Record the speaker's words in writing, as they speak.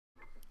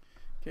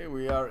Okay,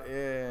 we are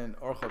in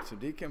Orchot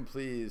Tzaddikim.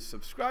 Please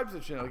subscribe to the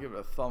channel, give it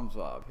a thumbs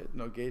up, hit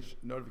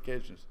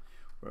notifications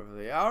wherever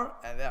they are,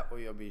 and that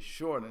way you'll be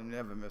sure to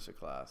never miss a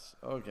class.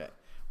 Okay,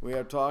 we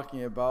are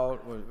talking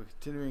about, we're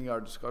continuing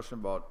our discussion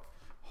about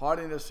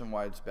haughtiness and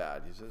why it's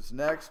bad. He says,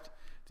 next,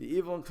 the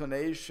evil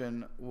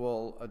inclination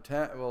will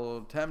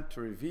attempt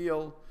to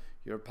reveal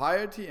your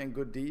piety and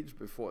good deeds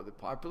before the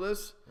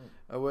populace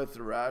with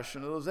the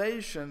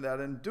rationalization that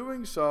in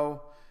doing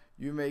so,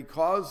 you may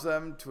cause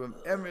them to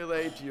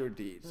emulate your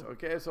deeds.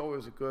 Okay, it's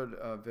always a good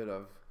bit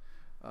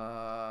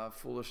of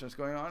foolishness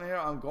going on here.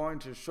 I'm going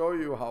to show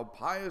you how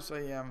pious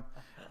I am,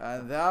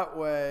 and that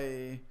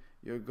way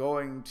you're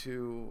going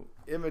to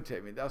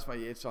imitate me. That's my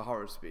yetzer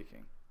hara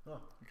speaking.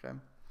 Okay,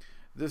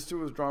 this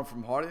too is drawn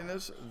from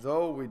haughtiness,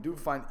 though we do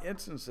find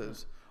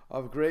instances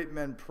of great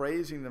men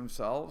praising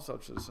themselves,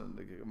 such as in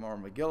the Gemara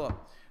Megillah.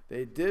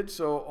 They did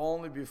so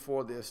only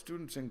before their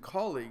students and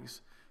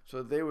colleagues, so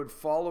that they would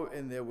follow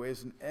in their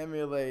ways and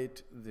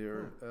emulate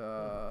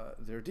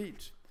their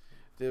deeds.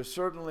 There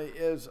certainly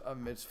is a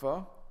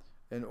mitzvah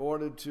in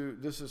order to,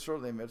 this is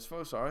certainly a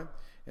mitzvah,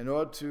 in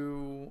order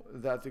to,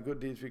 that the good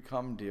deeds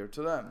become dear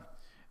to them.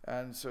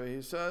 And so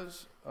he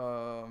says,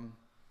 I'll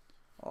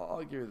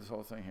give you this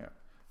whole thing here.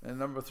 In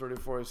number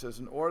 34, he says,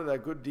 in order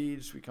that good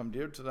deeds become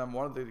dear to them,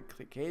 one of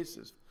the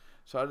cases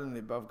cited in the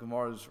above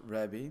Gemara is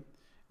Rebbe,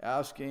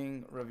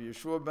 asking Rabbi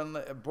Yeshua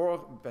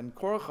ben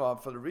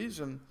Korcha for the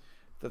reason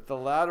that the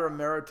latter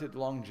merited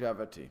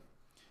longevity.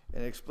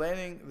 In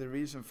explaining the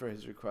reason for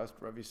his request,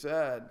 Rabbi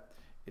said,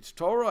 it's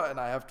Torah and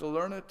I have to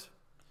learn it.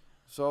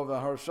 So the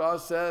Harsha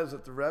says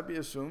that the Rebbe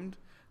assumed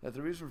that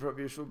the reason for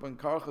Rabbi Yeshua ben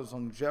Korcha's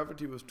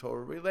longevity was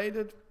Torah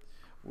related.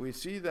 We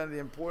see then the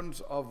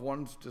importance of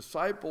one's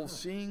disciples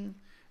seeing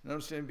and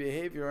understanding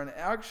behavior and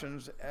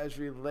actions as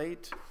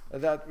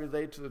that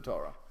relate to the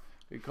Torah.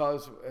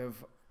 Because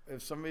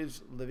if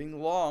somebody's living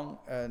long,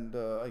 and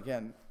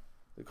again,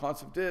 the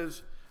concept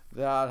is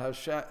that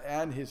Hashem,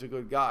 and he's a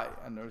good guy,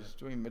 and he's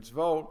doing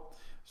mitzvot,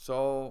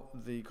 so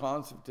the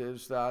concept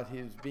is that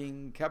he's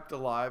being kept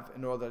alive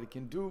in order that he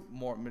can do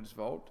more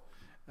mitzvot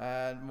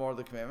and more of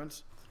the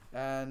commandments,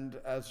 and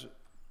as,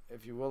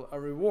 if you will, a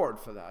reward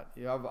for that.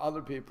 You have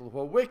other people who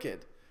are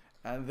wicked,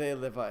 and they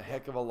live a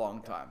heck of a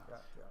long time.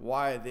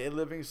 Why are they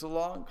living so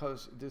long?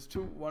 Because there's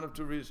one of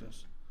two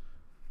reasons.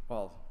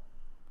 Well,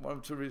 one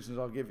of two reasons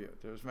I'll give you.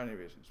 There's many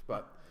reasons,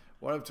 but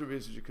one of two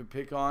reasons you can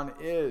pick on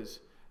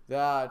is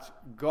that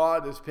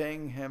God is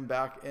paying him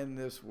back in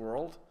this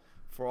world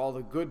for all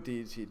the good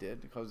deeds he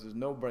did, because there's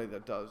nobody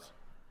that does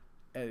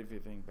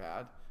anything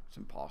bad. It's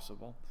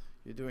impossible.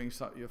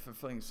 You're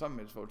fulfilling some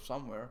mitzvot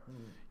somewhere.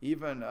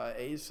 Even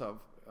Esav,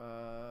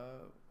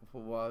 who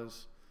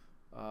was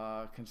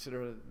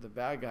considered the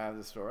bad guy of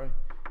the story,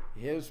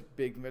 his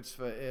big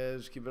mitzvah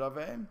is kibbud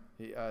avim.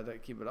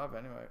 Kibbud av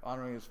anyway,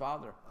 honoring his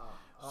father.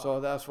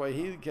 So that's why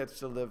he gets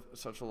to live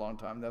such a long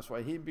time. That's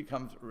why he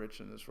becomes rich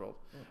in this world.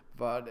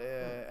 But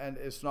and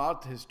it's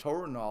not his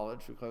Torah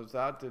knowledge, because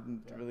that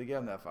didn't really get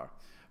him that far.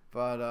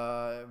 But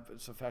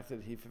it's the fact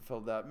that he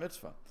fulfilled that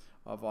mitzvah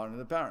of honoring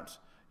the parents.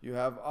 You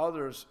have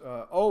others.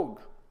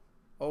 Og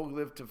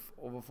lived to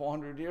over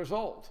 400 years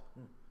old,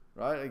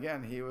 right?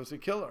 Again, he was a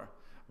killer.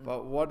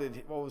 But what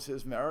was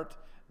his merit?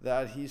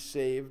 That he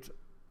saved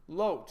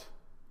Lot,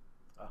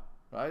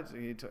 right?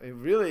 He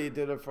really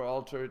did it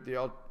for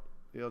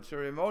the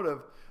ulterior motive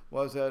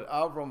was that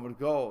Avram would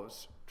go,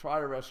 try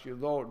to rescue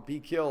Lot, be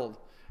killed,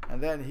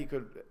 and then he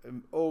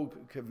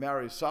could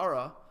marry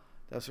Sarah.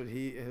 That's what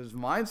his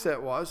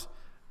mindset was.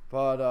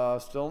 But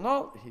still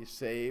no, he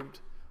saved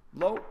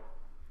Lot.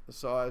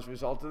 So as a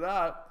result of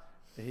that,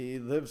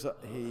 he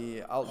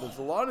outlives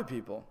a lot of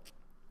people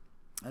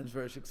and is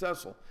very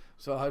successful.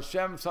 So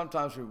Hashem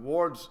sometimes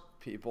rewards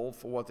people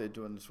for what they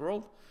do in this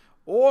world,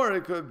 or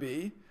it could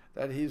be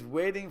that he's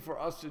waiting for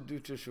us to do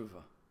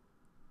teshuvah.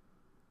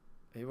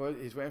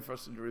 He's waiting for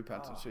us to do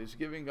repentance. So he's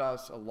giving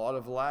us a lot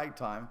of lag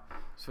time.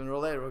 Sooner or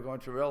later, we're going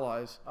to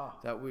realize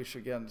that we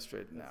should get in the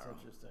straight and narrow. That's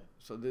interesting.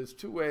 So there's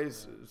two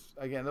ways.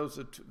 Again, those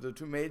are the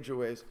two major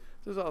ways.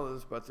 There's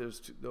others, but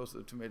those are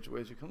the two major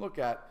ways you can look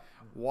at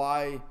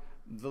why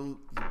the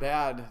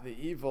bad, the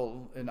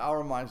evil, in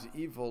our minds, the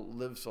evil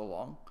lives so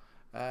long.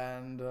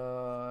 And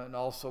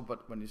also,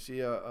 but when you see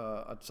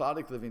a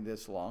tzaddik living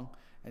this long,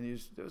 and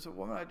there's a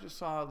woman I just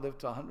saw lived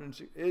to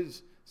 106,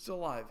 is still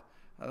alive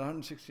at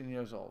 116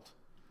 years old.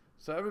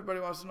 So everybody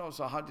wants to know,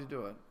 so how'd you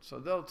do it? So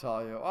they'll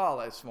tell you, oh,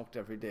 I smoked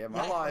every day of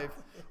my life,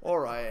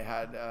 or I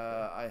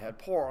had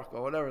pork,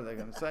 or whatever they're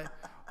going to say.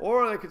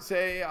 Or they could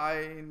say,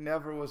 I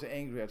never was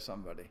angry at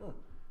somebody.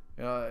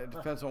 You know, it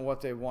depends on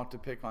what they want to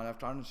pick on.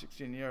 After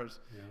 116 years,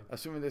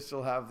 assuming they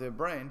still have their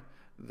brain,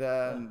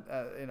 then,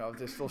 if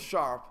they're still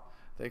sharp,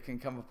 they can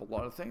come up with a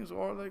lot of things,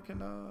 or they can,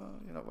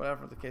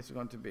 whatever the case is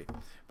going to be.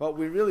 But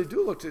we really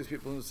do look to these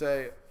people and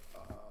say,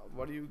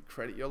 what do you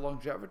credit your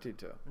longevity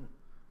to?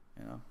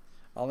 You know,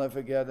 I'll never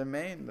forget in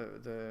Maine,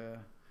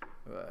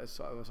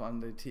 I was on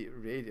the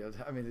radio,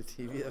 the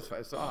TV, that's why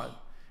I saw it.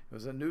 It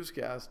was a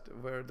newscast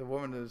where the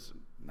woman is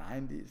in the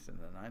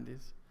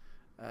 90s,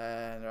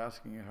 and they're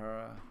asking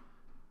her,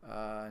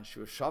 and she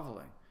was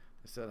shoveling.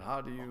 I said, how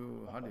do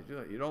you do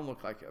that? You don't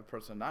look like a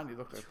person 90, you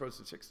look like a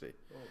person 60.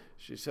 Oh.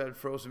 She said,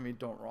 frozen meat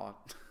don't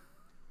rot.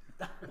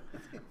 It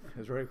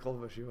was very cold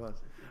where she was.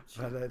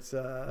 But it's,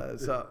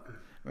 so,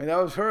 I mean,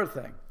 that was her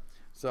thing.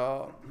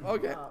 So,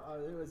 okay.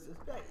 It was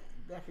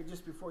back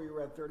just before you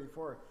read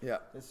 34. Yeah.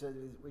 It said,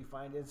 we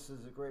find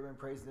instances of great men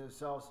praising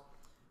themselves.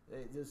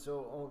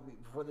 So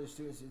before the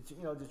students,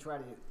 to try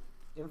to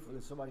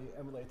influence somebody to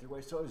emulate their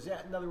way. So is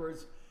that, in other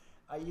words,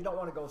 you don't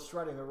want to go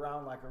strutting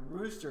around like a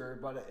rooster,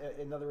 but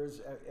in other words,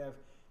 if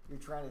you're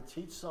trying to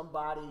teach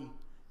somebody,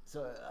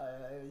 so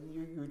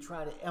you're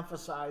trying to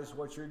emphasize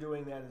what you're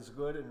doing that is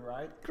good and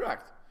right?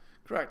 Correct.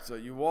 So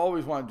you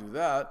always want to do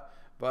that,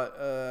 but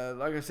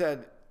like I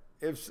said,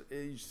 if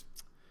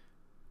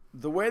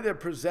the way they're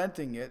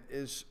presenting it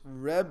is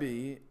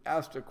Rebbe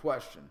asked a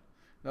question.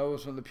 In other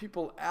words, when the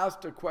people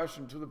asked a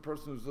question to the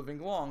person who's living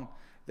long,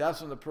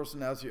 that's when the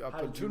person has the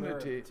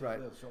opportunity,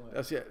 right?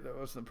 That's when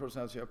the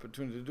person has the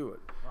opportunity to do it.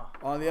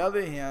 On the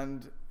other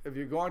hand, if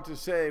you're going to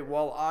say,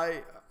 well,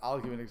 I'll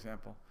give you an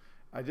example.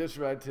 I just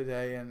read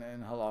today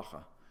in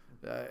Halacha,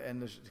 in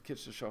the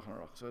Kitzur Shulchan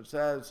Aruch. So it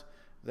says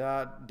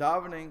that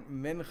davening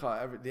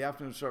mincha, the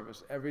afternoon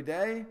service, every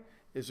day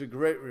is a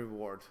great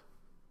reward.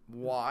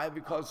 Why?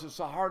 Because it's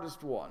the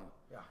hardest one.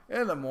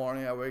 Yeah. In the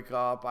morning, I wake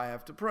up, I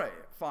have to pray.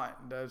 Fine.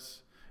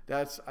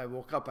 I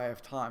woke up, I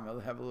have time. I'll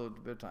have a little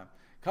bit of time.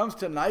 Comes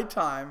to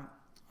nighttime,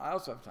 I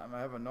also have time.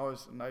 I have a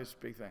nice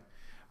big thing.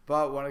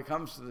 But when it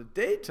comes to the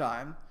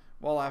daytime,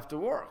 well, I have to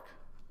work.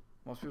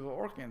 Most people are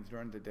working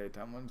during the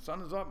daytime. When the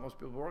sun is up, most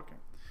people are working.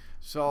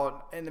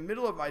 So in the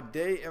middle of my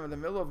day, in the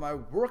middle of my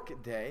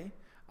work day,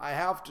 I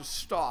have to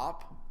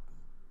stop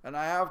and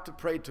I have to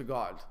pray to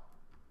God.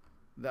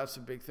 That's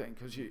a big thing.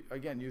 Because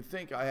you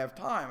think I have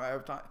time.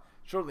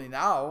 Surely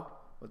now,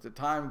 with the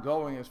time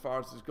going as far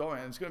as it's going,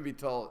 and it's going to be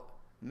till,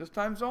 in this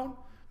time zone,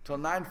 till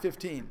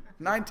 9:15,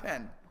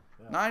 9:10.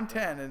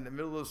 9:10 in the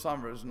middle of the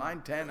summer is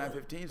 9:10,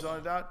 9:15, something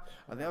like that.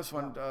 I think that's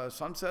when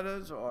sunset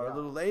is, or a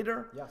little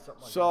later. Yeah,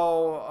 something like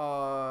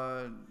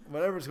that.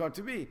 Whatever it's going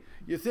to be.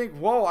 You think,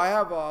 whoa, I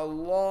have a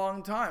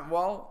long time.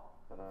 Well,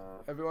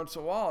 every once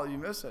in a while you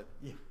miss it.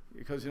 Yeah.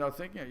 Because you're not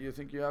thinking it. You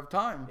think you have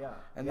time. Yeah.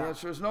 And the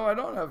answer is no, I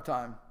don't have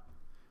time.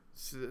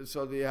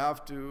 So you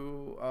have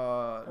to,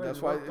 that's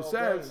why it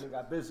says, you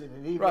got busy in the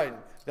evening. Right,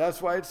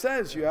 that's why it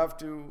says you have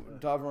to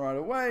daven right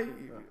away.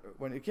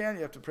 When you can,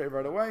 you have to pray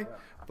right away.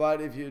 But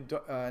if you do,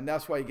 and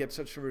that's why you get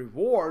such a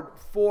reward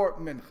for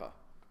mincha,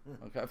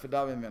 okay, for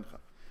davening mincha.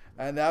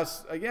 And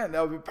that's, again,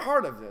 that would be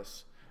part of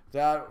this.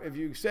 That if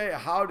you say,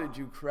 how did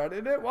you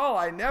credit it? Well,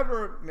 I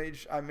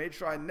made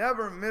sure I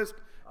never missed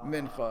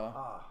mincha.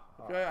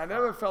 Okay, I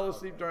never fell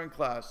asleep during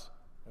class.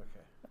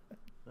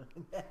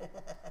 Okay.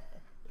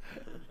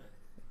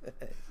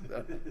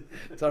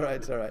 It's all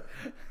right.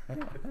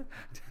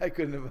 I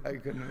couldn't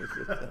miss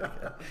it.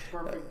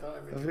 Perfect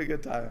timing. Very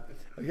good time.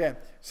 Okay,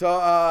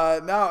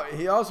 so now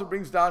he also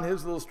brings down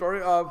his little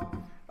story of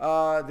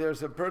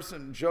there's a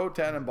person, Joe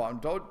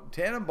Tannenbaum. Joe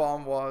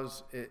Tannenbaum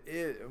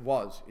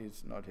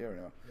he's not here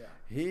anymore. Yeah.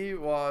 He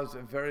was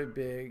a very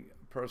big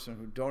person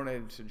who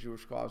donated to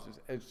Jewish causes,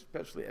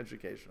 especially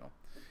educational.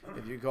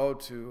 If you go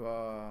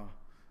to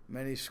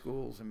many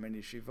schools and many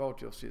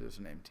yeshivot, you'll see this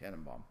name,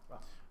 Tannenbaum. Wow.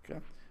 Okay.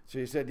 So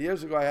he said,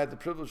 years ago I had the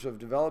privilege of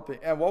developing,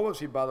 and what was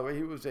he, by the way?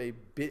 He was a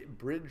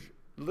bridge,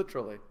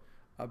 literally,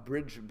 a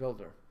bridge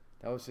builder.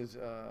 That was his,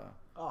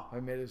 he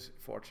made his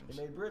fortunes.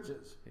 He made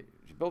bridges.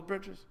 He built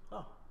bridges?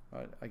 Oh.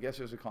 Right. I guess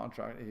there's a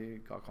contract, he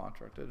got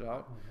contracted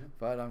out,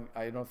 but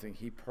I don't think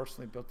he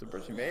personally built the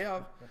bridge. He may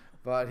have,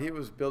 but he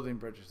was building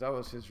bridges. That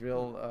was his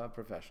real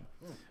profession.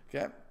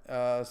 Okay.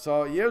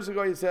 So years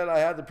ago he said, I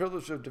had the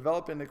privilege of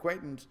developing an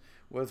acquaintance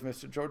with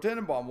Mr. Joe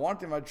Tannenbaum,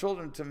 wanting my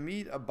children to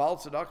meet a Baal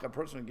Tzedakah, a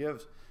person who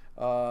gives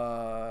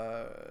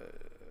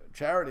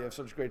charity of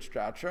such great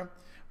stature.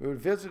 We would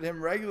visit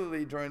him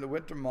regularly during the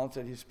winter months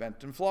that he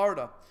spent in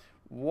Florida.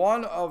 On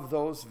one of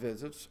those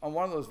visits,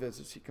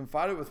 he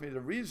confided with me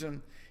the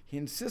reason he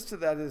insisted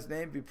that his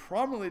name be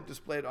prominently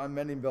displayed on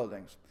many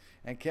buildings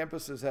and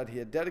campuses that he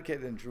had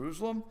dedicated in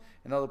Jerusalem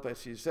and other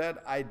places. He said,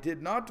 I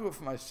did not do it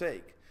for my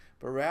sake,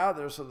 but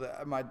rather so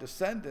that my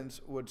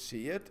descendants would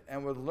see it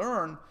and would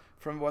learn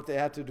from what they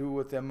had to do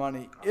with their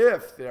money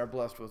if they are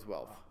blessed with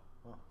wealth.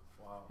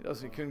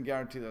 He couldn't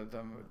guarantee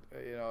them,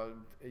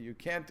 you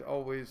can't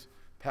always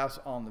pass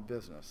on the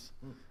business.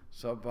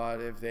 So,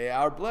 but if they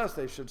are blessed,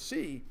 they should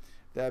see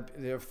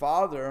that their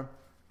father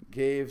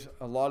gave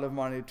a lot of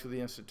money to the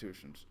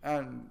institutions.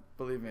 And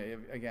believe me,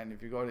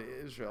 if you go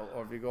to Israel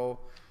or if you go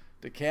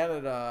to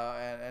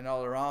Canada and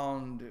all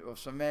around, or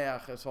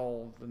Sameach, it's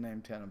all the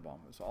name Tannenbaum.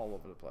 It's all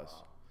over the place.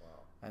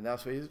 Wow. And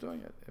that's why he's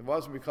doing it. It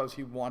wasn't because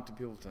he wanted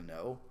people to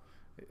know.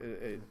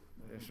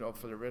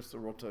 For the rest of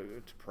the world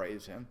to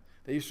praise him.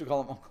 They used to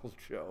call him Uncle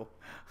Joe.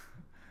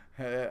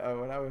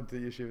 When I went to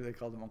yeshiva, they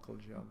called him Uncle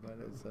Joe. But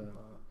it's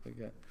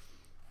okay.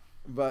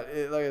 But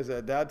like I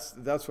said,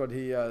 that's what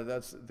he.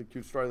 That's the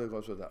cute story that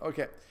goes with that.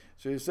 Okay,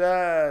 so he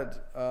said,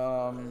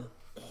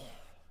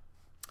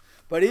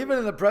 But even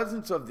in the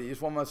presence of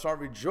these, one must not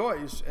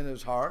rejoice in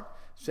his heart,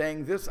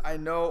 saying, this I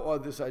know or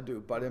this I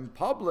do. But in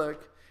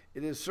public,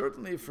 it is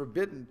certainly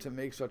forbidden to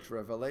make such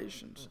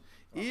revelations.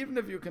 Even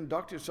if you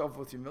conduct yourself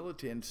with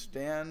humility and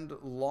stand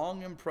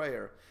long in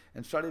prayer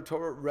and study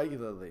Torah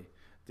regularly,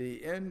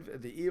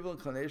 the evil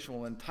inclination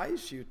will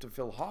entice you to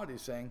feel haughty,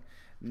 saying,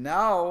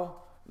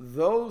 now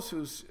those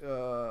who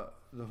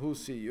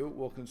see you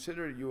will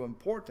consider you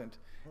important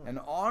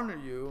and honor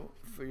you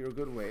for your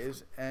good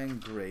ways,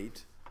 and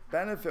great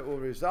benefit will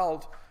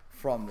result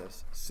from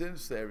this.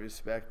 Since they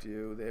respect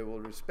you, they will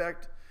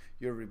respect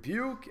your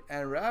rebuke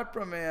and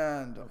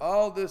reprimand.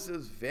 All this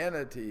is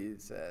vanity,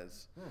 it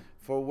says.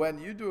 For when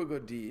you do a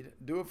good deed,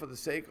 do it for the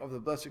sake of the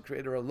blessed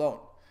Creator alone.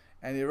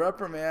 And your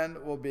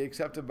reprimand will be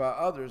accepted by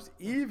others,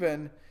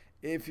 even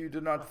if you do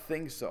not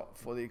think so.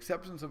 For the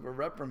acceptance of a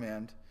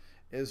reprimand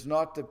is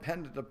not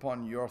dependent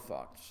upon your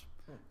thoughts.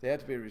 They have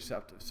to be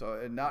receptive.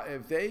 So now,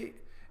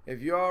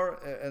 if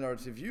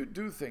you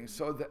do things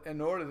so that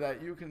in order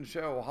that you can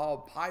show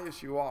how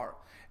pious you are,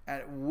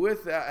 and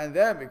with that, and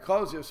then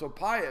because you're so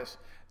pious,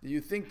 you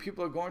think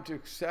people are going to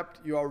accept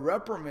your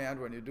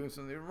reprimand when you're doing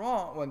something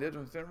wrong, when they're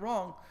doing something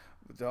wrong.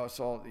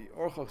 So the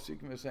Orchot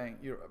Tzaddikim is saying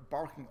you're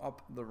barking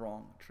up the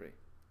wrong tree.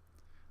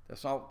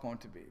 That's not going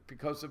to be,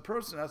 because the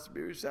person has to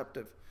be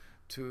receptive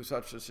to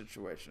such a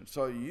situation.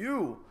 So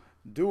you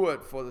do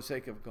it for the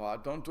sake of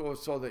God. Don't do it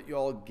so that you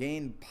all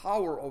gain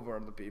power over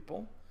other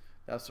people.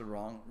 That's the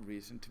wrong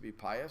reason to be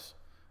pious.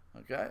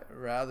 Okay?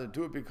 Rather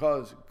do it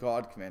because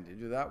God commanded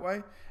you that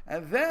way.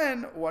 And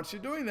then, once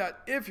you're doing that,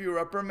 if you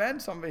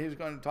reprimand somebody, he's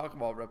going to talk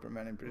about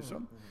reprimanding pretty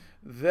soon,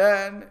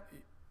 then,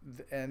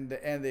 and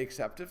they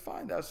accept it,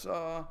 fine. That's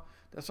not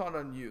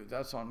on you.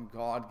 That's on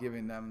God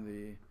giving them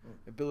the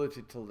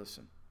ability to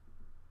listen.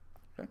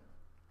 Okay?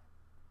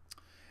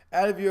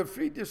 And if you have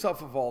freed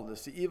yourself of all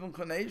this, the evil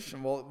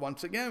inclination will,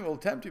 once again, will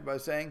tempt you by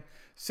saying,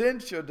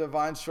 since your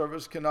divine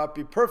service cannot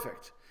be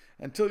perfect,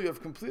 until you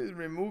have completely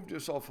removed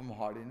yourself from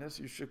haughtiness,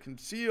 you should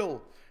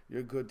conceal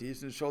your good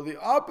deeds and show the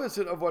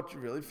opposite of what you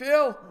really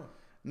feel.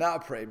 Now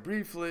pray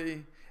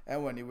briefly,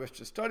 and when you wish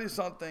to study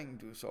something,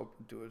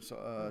 do it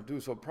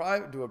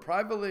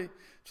privately,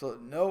 so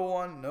that no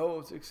one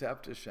knows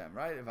except Hashem.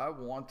 Right? If I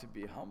want to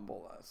be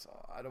humble,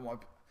 I don't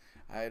want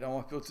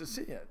people to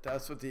see it.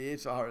 That's what the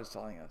yetzer is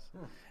telling us.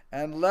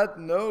 And let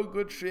no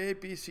good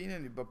trait be seen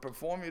in you, but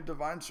perform your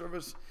divine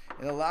service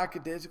in a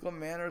lackadaisical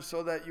manner,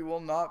 so that you will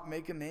not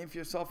make a name for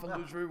yourself and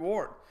lose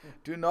reward.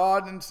 Do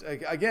not,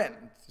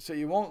 again, so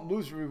you won't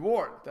lose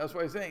reward. That's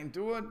why he's saying,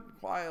 do it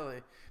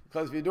quietly.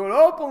 Because if you do it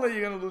openly,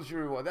 you're going to lose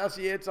your reward. That's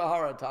the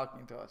hara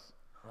talking to us.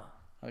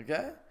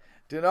 Okay?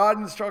 Do not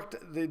instruct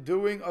the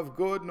doing of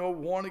good, nor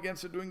warn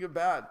against the doing of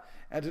bad.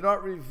 And do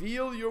not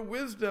reveal your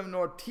wisdom,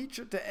 nor teach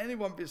it to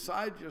anyone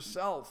besides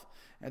yourself.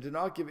 And do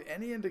not give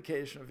any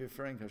indication of your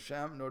fearing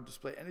Hashem, nor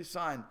display any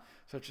sign,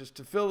 such as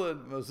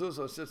tefillin,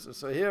 mezuzah, sister.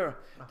 So here,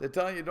 they're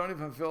telling you don't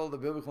even fulfill the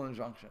biblical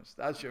injunctions.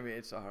 That's your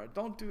yetzer hara.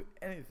 Don't do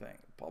anything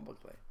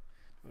publicly.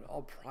 Do it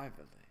all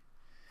privately.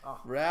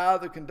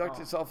 Rather, conduct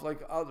yourself like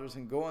others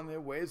and go on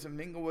their ways and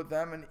mingle with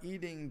them in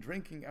eating,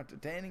 drinking,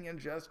 entertaining, and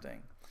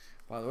jesting.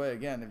 By the way,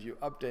 again, if you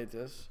update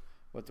this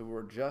with the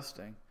word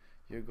jesting,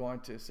 you're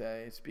going to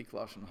say, speak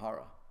lashon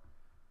hara.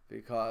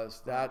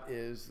 Because that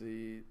is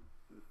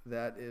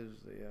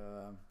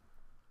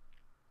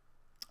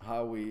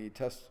how we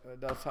test.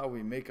 That's how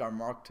we make our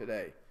mark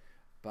today,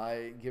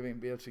 by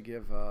being able to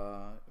give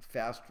a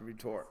fast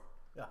retort.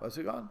 Yeah. What's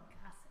it called?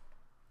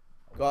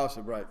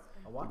 Gossip, right?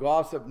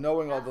 Gossip,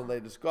 knowing all the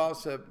latest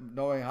gossip,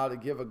 knowing how to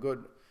give a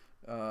good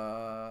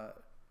shtach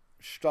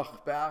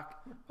back.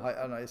 I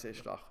don't know how you say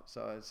shtach,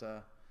 so it's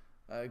a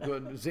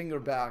good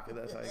zinger back.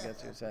 That's how I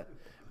guess you said.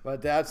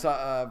 But that's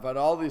but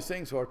all these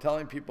things who are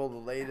telling people the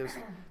latest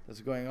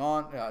that's going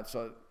on. Yeah,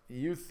 so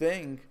you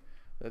think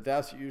that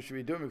that's what you should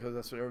be doing because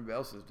that's what everybody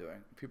else is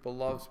doing. People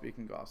love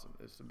speaking gossip.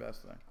 It's the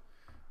best thing.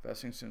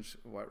 Best thing since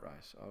white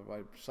rice or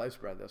white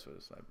sliced bread. That's what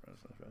it's like.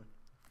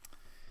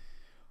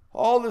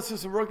 All this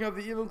is the working of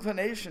the evil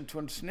inclination to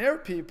ensnare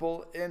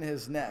people in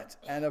his net.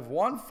 And if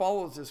one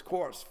follows his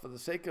course for the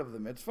sake of the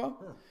mitzvah,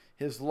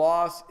 his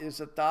loss is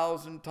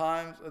 1,000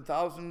 times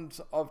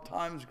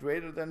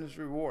greater than his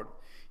reward.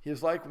 He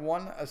is like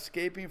one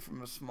escaping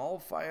from a small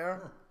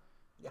fire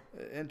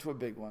into a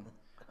big one.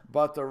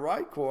 But the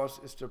right course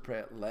is to pray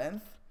at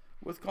length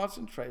with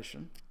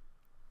concentration,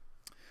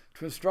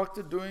 to instruct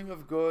the doing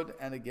of good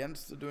and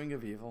against the doing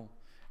of evil,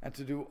 and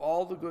to do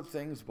all the good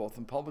things both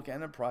in public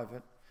and in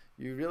private.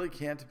 You really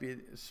can't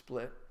be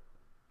split,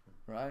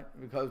 right?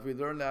 Because we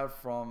learned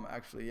that from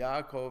actually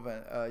Yaakov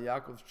and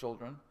Yaakov's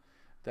children,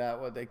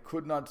 that they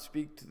could not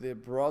speak to their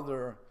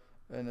brother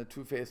in a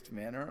two-faced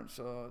manner,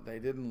 so they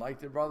didn't like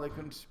their brother. They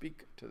couldn't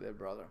speak to their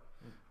brother,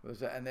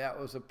 and that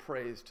was a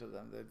praise to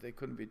them that they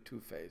couldn't be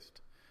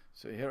two-faced.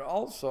 So here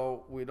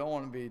also, we don't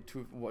want to be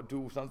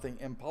do something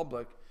in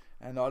public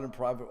and not in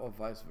private, or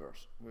vice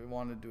versa. We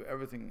want to do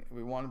everything.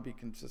 We want to be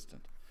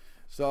consistent.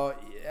 So,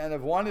 and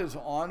if one is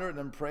honored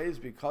and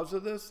praised because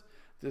of this,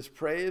 this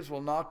praise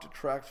will not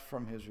detract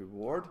from his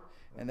reward,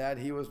 and that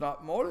he was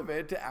not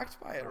motivated to act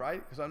by it,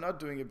 right? Because I'm not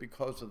doing it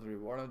because of the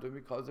reward. I'm doing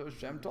it because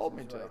Hashem told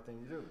me to. Right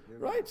thing to do.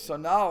 Right. So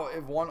now,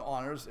 if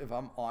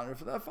I'm honored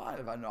for that, fine.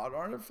 If I'm not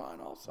honored, fine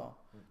also.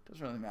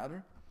 Doesn't really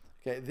matter.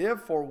 Okay.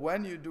 Therefore,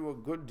 when you do a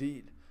good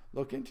deed,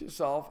 look into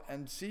yourself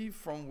and see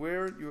from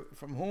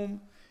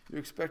whom you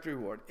expect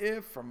reward.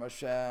 If from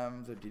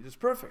Hashem, the deed is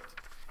perfect.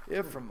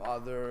 If from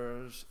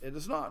others, it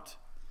is not.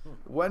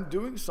 When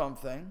doing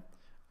something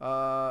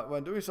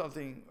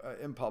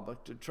in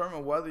public,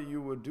 determine whether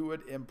you would do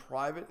it in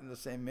private in the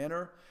same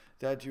manner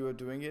that you are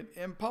doing it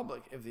in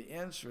public. If the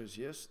answer is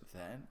yes,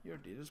 then your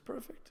deed is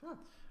perfect.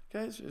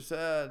 Okay, so you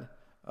said,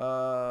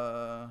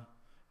 and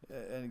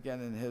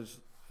again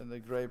in the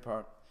gray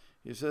part,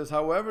 he says,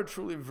 however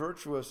truly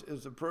virtuous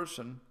is the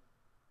person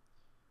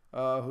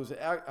whose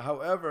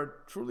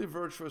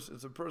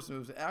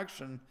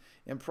action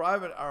in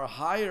private are on a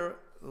higher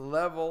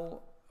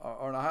level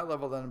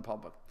than in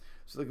public.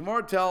 So the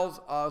Gemara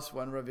tells us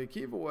when Rabbi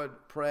Akiva would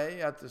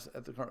pray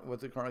with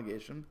the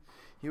congregation,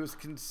 he was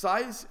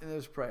concise in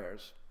his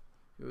prayers.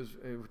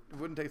 It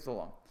wouldn't take so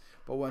long.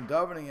 But when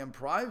praying in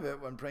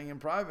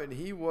private,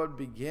 he would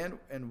begin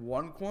in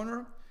one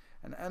corner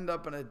and end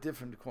up in a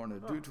different corner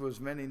due to his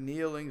many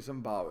kneelings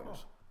and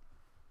bowings.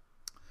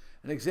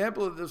 An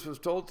example of this was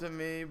told to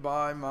me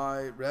by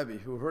my Rebbe,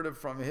 who heard it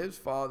from his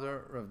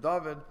father, Rav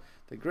David,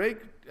 the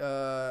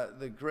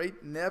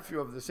great nephew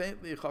of the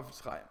saintly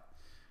Chafetz Chaim.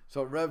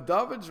 So Rav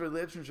David's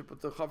relationship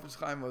with the Chafetz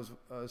Chaim was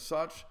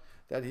such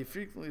that he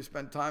frequently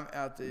spent time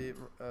at the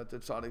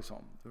Tzaddik's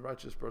home, the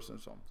righteous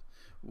person's home.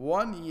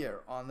 One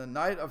year, on the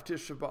night of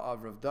Tisha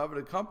B'Av, Rav David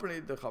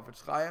accompanied the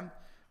Chafetz Chaim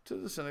to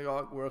the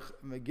synagogue where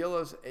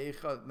Megillah's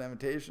Eicha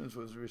Lamentations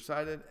was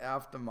recited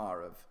after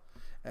Mariv,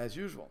 as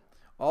usual.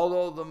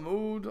 Although the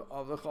mood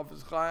of the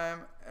Chafetz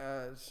Chaim,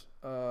 as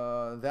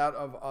that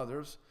of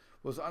others,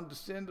 was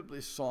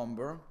understandably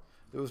somber,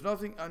 there was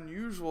nothing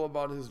unusual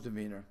about his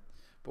demeanor.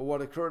 But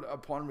what occurred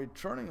upon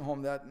returning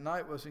home that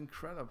night was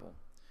incredible.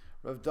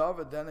 Rav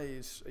David, then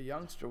a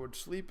youngster, would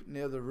sleep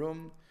near the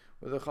room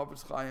where the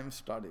Chafetz Chaim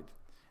studied.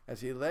 As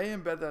he lay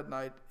in bed that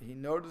night, he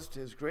noticed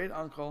his great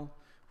uncle,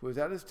 who was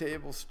at his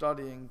table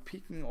studying,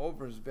 peeking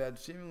over his bed,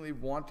 seemingly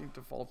wanting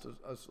to fall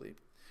asleep.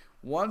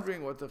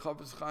 Wondering what the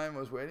Chafetz Chaim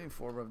was waiting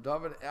for, Rav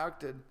David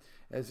acted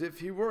as if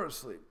he were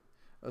asleep.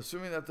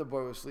 Assuming that the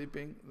boy was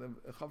sleeping, the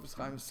Chafetz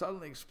Chaim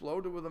suddenly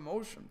exploded with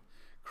emotion,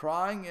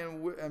 crying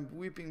and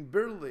weeping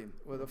bitterly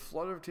with a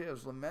flood of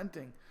tears,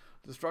 lamenting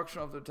the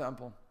destruction of the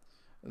temple.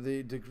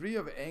 The degree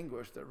of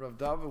anguish that Rav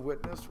David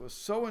witnessed was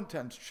so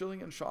intense,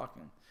 chilling, and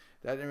shocking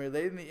that in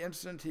relating the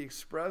incident, he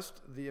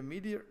expressed that he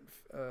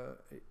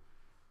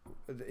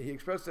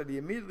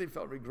immediately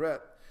felt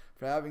regret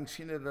for having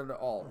seen it at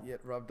all. Yet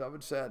Rav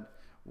David said,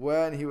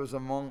 when he was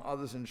among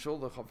others in Shul,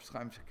 the Chafetz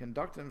Chaim should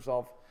conduct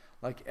himself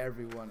like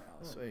everyone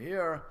else. So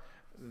here,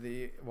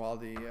 while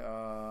the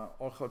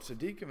Orchot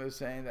Tzaddikim is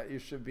saying that you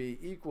should be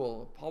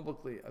equal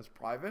publicly as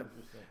private,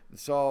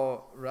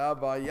 so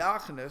Rabbi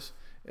Yachanis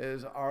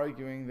is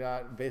arguing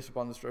that, based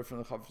upon the story from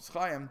the Chafetz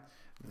Chaim,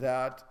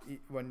 that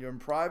when you're in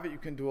private, you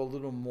can do a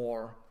little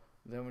more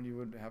than when you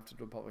would have to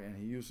do it publicly, and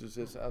he uses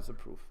this as a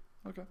proof.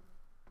 Okay.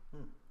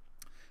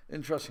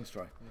 Interesting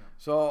story. Yeah.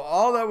 So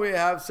all that we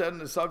have said in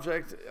the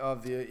subject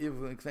of the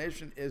evil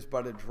inclination is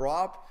but a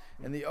drop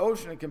in the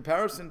ocean in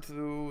comparison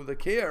to the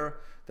care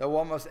that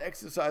one must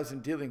exercise in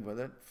dealing with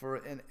it. For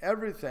in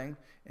everything,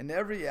 in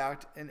every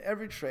act, in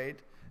every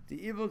trait, the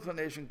evil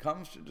inclination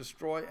comes to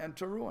destroy and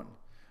to ruin.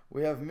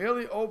 We have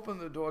merely opened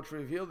the door to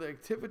reveal the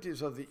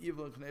activities of the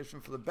evil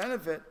inclination for the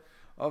benefit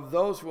of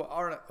those who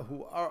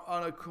are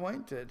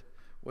unacquainted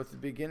with the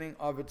beginning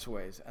of its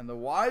ways. And the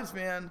wise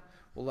man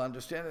will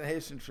understand and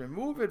hasten to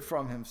remove it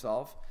from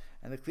himself,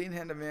 and the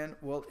clean-handed man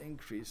will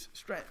increase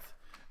strength.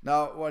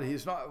 Now,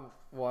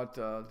 what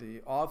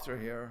the author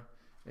here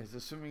is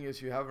assuming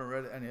is you haven't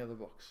read any other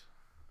books.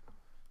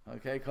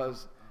 Okay,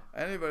 because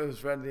anybody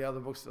who's read the other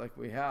books like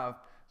we have,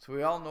 so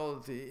we all know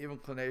that the evil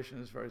inclination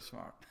is very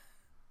smart.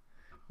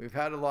 We've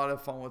had a lot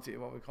of fun with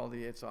what we call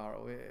the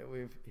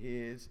yetzer.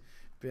 He's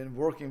been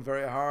working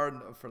very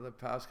hard for the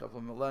past couple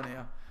of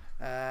millennia,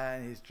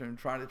 and he's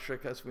trying to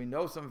trick us. We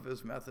know some of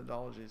his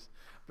methodologies.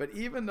 But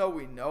even though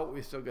we know it,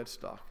 we still get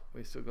stuck.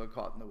 We still get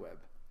caught in the web.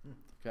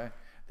 Okay?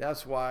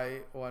 That's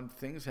why when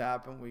things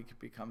happen, we can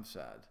become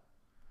sad,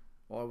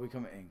 or we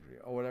become angry,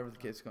 or whatever the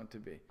case is going to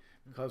be,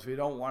 because we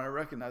don't want to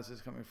recognize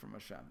it's coming from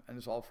Hashem, and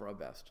it's all for our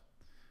best.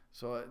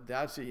 So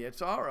that's the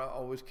yetzer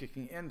always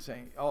kicking in,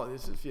 saying, "Oh,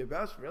 this is for your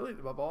best, really?"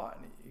 Blah blah,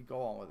 and you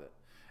go on with it.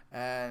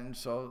 And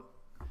so,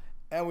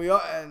 and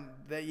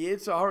the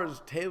yetzer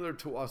is tailored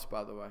to us,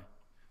 by the way.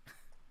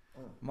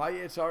 My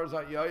yetzer is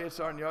not your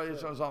yetzer, and your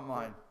yetzer is not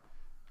mine.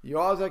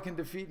 Yours I can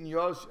defeat,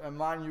 and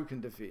mine you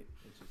can defeat.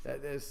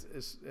 That is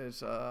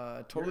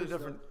totally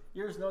different.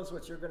 Yours knows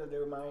what you're going to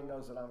do. Mine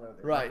knows what I'm going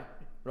to do.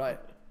 Right.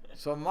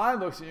 So mine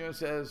looks at you and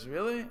says,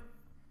 "Really?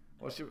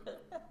 What's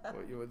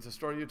the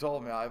story you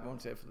told me? I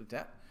won't say it for the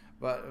 10,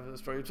 but the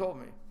story you told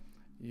me.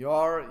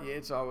 Your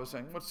yetzer was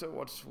saying,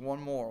 what's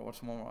one more?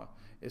 What's one more?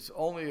 It's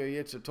only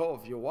a yetzer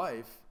tov, your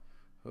wife,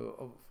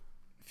 who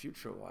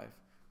future wife,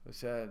 who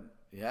said,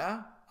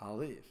 "Yeah, I'll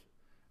leave."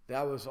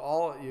 That was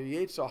all. Your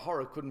yetzer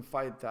hara couldn't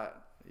fight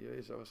that. Your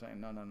yetzer was saying,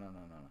 "No.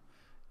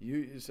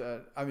 You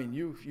said, I mean,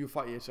 you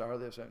fought yetzer hara."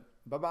 They said,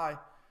 "Bye.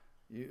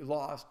 You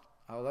lost.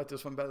 I like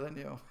this one better than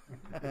you."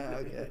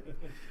 Okay.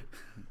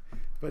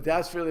 But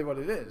that's really what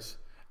it is.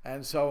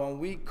 And so when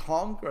we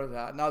conquer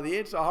that, now the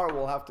yetzer hara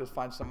will have to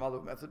find some other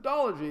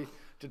methodology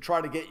to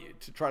try to get you,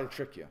 to try to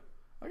trick you.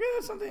 Okay,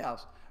 that's something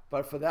else.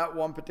 But for that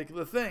one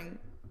particular thing,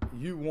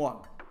 you won.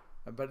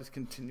 But it's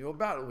continual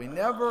battle. We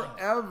never,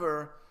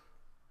 ever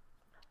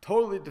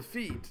totally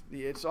defeat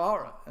the yetzer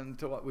hara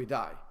until we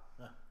die.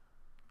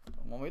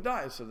 When we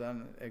die, so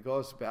then it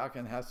goes back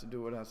and has to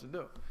do what it has to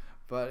do.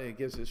 But it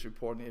gives this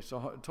report, and it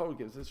totally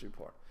gives this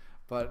report.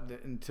 But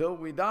until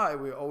we die,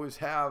 we always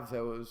have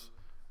those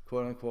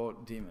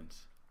quote-unquote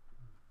demons.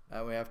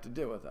 And we have to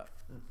deal with that.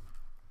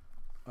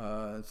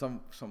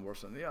 Some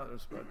worse than the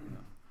others, but you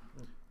know.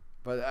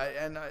 But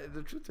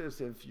the truth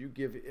is, if you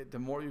give it, the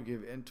more you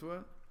give into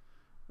it,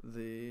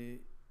 the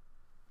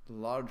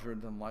larger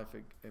than life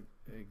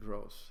it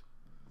grows.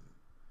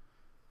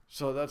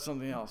 So that's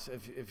something else.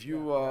 If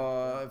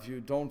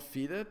you don't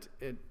feed it,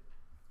 it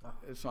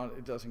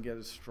doesn't get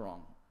as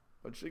strong.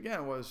 Which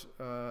again was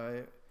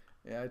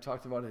I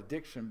talked about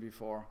addiction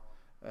before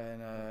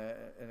in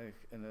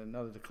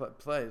another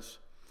place.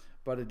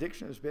 But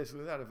addiction is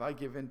basically that. If I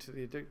give into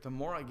the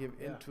more I give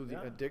into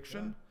the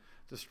addiction,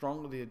 the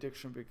stronger the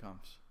addiction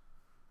becomes.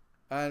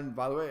 And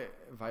by the way,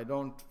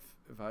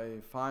 if I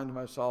find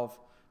myself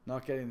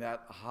not getting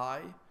that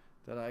high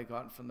that I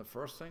got from the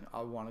first thing,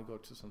 I want to go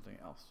to something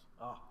else.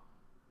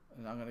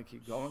 And I'm going to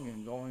keep going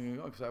and going and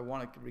going because I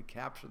want to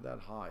recapture that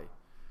high.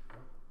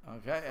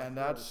 Okay, and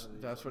that's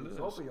what it is.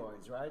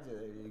 Opioids, right?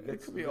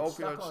 It could be opioids.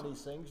 Stuck on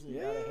these things, and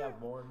you gotta have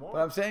more and more. But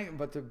I'm saying,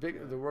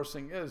 the worst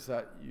thing is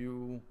that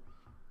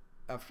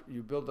after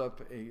you build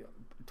up a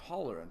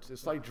tolerance.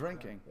 It's like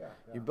drinking.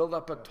 You build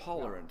up a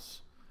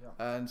tolerance.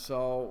 And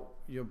so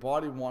your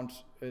body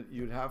wants it,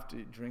 you'd have to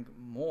drink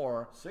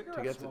more to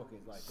get smoking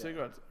like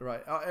cigarettes,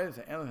 right?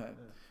 Anything.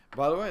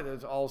 By the way,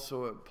 that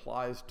also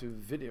applies to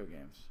video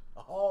games.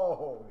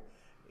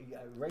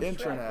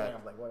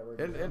 Internet.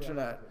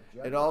 Internet.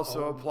 It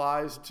also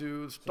applies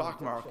to the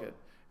stock market.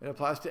 It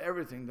applies to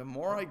everything. The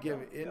more I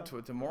give into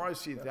it, the more I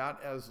see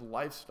that as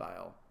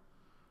lifestyle.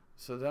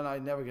 So then I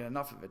never get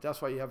enough of it. That's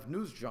why you have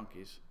news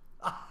junkies.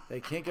 They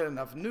can't get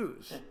enough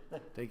news.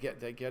 They're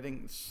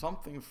getting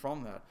something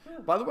from that.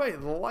 By the way,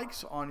 the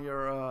likes on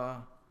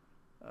your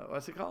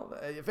what's it called?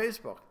 Your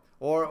Facebook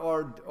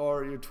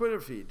or your Twitter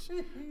feeds.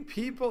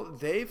 People,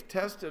 they've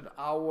tested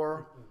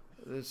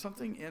there's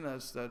something in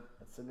us that.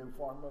 It's a new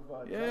form of.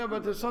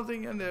 But there's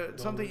something in there,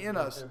 something in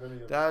us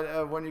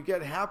that when you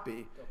get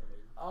happy.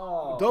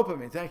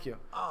 Dopamine. Thank you.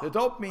 The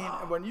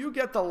dopamine. When you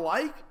get the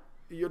like,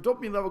 your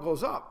dopamine level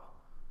goes up.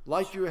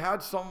 Like you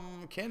had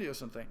some candy or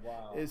something.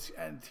 Wow.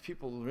 And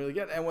people really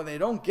get it. And when they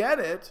don't get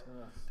it,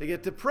 they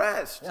get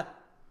depressed.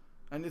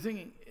 And you're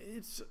thinking,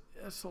 it's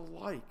a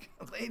like.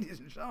 Ladies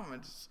and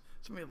gentlemen, it's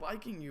somebody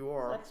liking you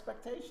or...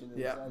 expectation.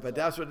 But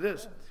that's what it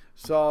is.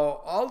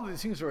 So all of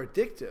these things are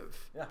addictive.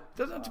 It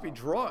doesn't have to be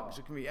drugs.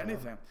 It can be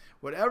anything.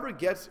 Whatever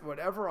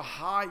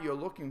high you're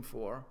looking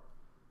for,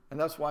 and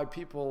that's why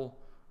people,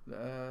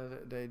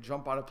 they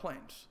jump out of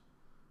planes.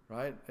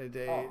 Right?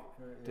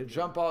 They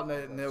jump out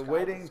and they're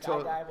waiting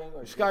till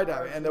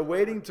skydiving, and they're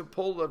waiting to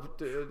pull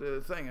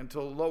the thing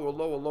until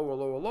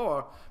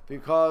lower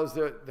because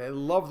they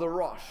love the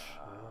rush.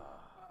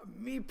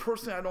 Me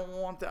personally, I don't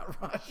want that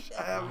rush.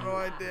 I have no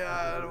idea.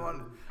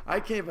 I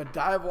can't even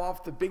dive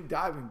off the big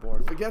diving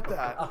board. Forget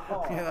that.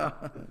 You know.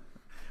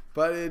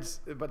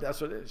 But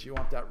that's what it is. You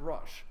want that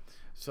rush.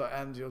 So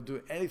and you'll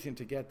do anything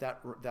to get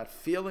that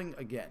feeling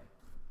again.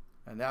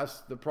 And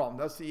that's the problem.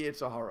 That's the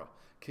yetzer hara.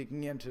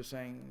 Kicking into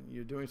saying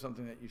you're doing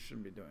something that you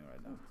shouldn't be doing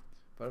right now.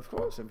 But of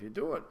course, if you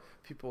do it,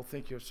 people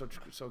think you're so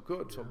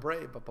good, so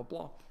brave, blah, blah,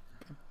 blah.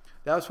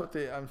 That's what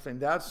I'm saying.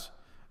 That's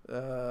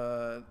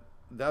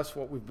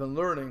what we've been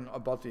learning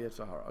about the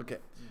yetzer hara. Okay.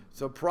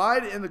 So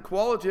pride in the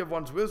quality of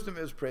one's wisdom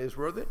is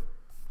praiseworthy.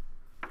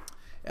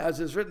 As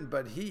is written,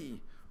 but let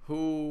he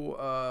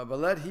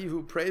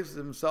who praises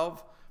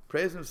himself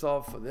praise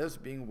himself for this,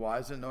 being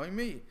wise and knowing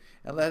me.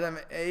 And let him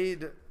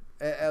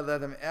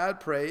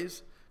add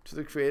praise to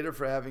the Creator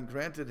for having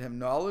granted him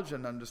knowledge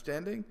and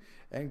understanding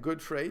and good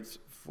traits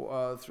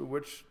through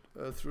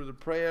the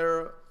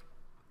prayer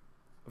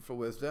for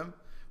wisdom,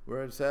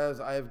 where it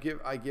says, I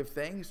give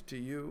thanks to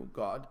you,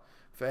 God,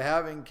 for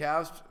having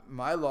cast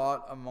my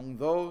lot among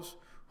those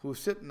who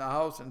sit in the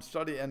house and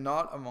study, and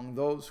not among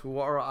those who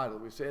are idle.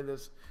 We say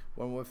this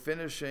when we're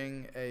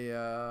finishing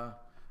a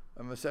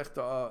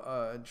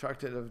Masechta,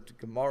 tractate of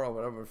Gemara,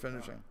 whatever we're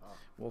finishing.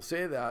 We'll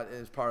say that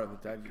as part of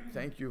it. That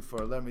thank you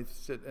for letting me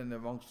sit in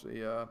amongst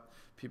the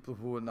people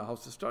who are in the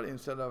house to study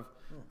instead of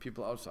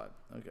people outside.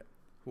 Okay,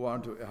 who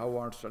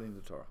aren't studying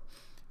the Torah.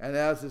 And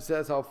as it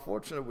says, how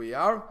fortunate we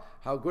are,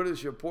 how good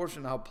is your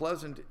portion, how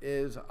pleasant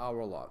is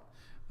our lot.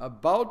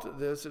 About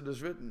this it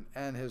is written,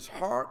 and his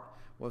heart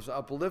was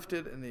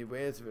uplifted in the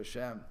ways of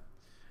Hashem.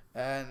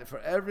 And for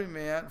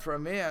a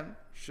man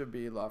should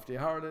be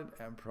lofty-hearted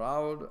and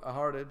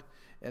proud-hearted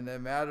in the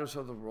matters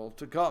of the world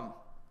to come.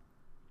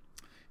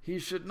 He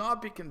should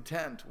not be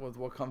content with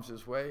what comes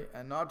his way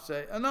and not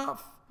say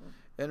enough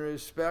in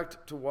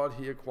respect to what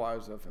he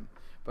acquires of him.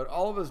 But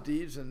all of his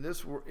deeds in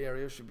this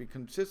area should be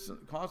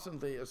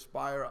constantly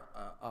aspire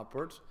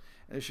upwards,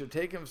 and he should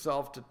take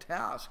himself to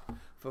task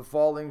for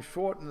falling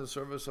short in the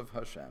service of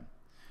Hashem.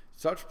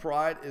 Such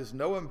pride is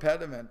no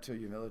impediment to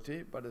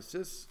humility, but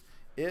assists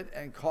it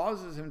and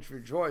causes him to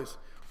rejoice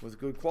with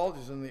good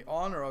qualities in the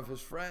honor of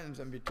his friends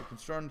and be too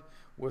concerned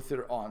with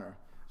their honor.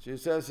 So he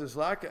says his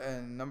lack,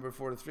 in number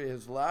 43,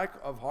 his lack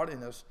of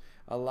haughtiness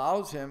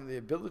allows him the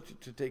ability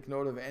to take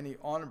note of any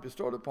honor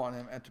bestowed upon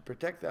him and to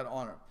protect that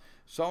honor.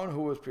 Someone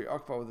who is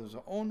preoccupied with his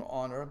own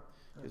honor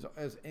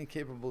is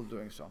incapable of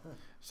doing so.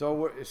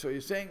 So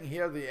you're saying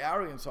here the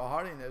arrogance or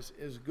haughtiness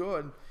is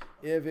good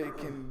if it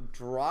can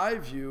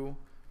drive you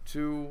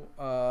to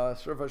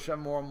serve Hashem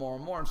more and more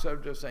and more instead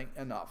of just saying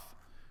enough.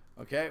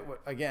 Okay?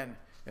 Again,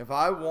 if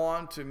I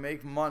want to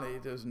make money,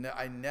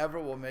 I never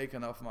will make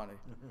enough money.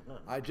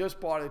 I just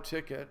bought a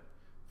ticket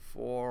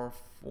for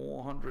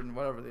 $400 and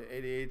whatever, the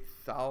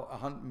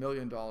 $88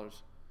 million.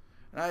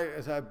 And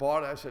as I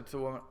bought it, I said to the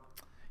woman,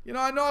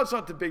 I know it's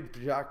not the big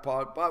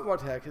jackpot, but what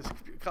the heck, it's a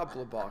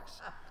couple of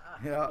bucks.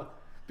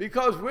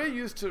 Because we're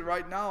used to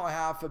right now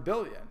 $500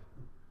 million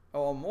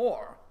or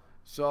more.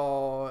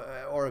 So,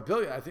 or $1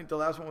 billion. I think the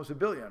last one was $1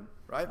 billion,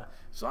 right?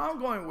 So I'm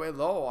going way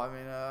low. I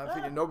mean, I'm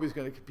thinking nobody's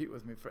going to compete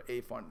with me for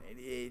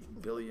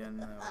 $888 billion,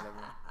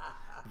 whatever,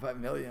 $5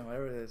 million,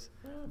 whatever it is.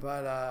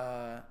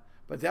 But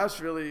that's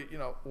really,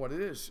 what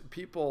it is.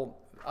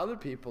 Other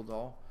people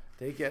though,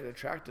 they get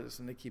attracted to this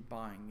and they keep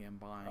buying and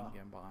buying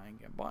and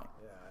buying and buying.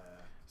 Yeah.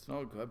 It's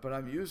no good. But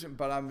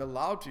I'm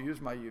allowed to use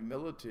my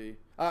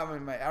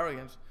my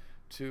arrogance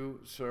to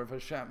serve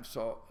Hashem.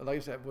 So, like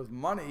I said, with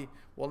money,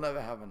 we'll never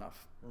have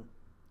enough.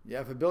 You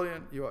have $1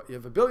 billion, you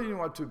have $1 billion, you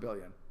want $2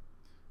 billion.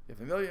 You have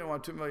 $1 million, you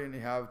want $2 million, you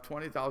have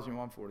 20,000, you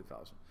want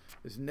 40,000.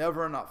 It's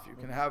never enough. You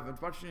can have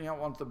as much as you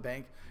want at the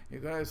bank.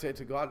 You're going to say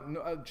to God,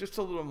 no, just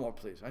a little more,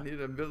 please. I need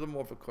a little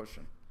more of a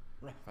cushion.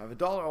 If I have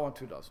 $1, I want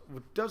 $2.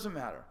 It doesn't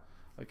matter.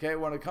 Okay,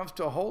 when it comes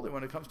to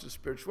when it comes to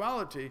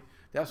spirituality,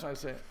 that's when I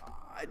say,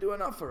 I do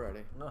enough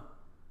already. No.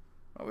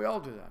 Well, we all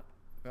do that.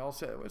 We all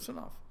say, it's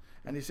enough.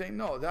 And he's saying,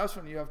 no, that's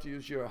when you have to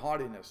use your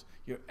haughtiness,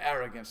 your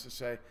arrogance to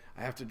say,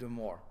 I have to do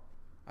more.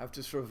 I have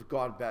to serve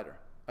God better.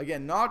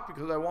 Again, not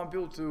because I want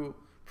people to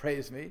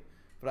praise me,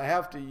 but I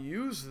have to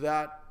use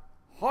that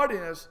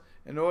haughtiness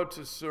in order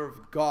to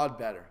serve God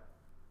better.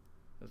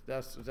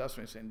 That's what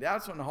he's saying.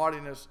 That's when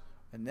haughtiness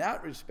in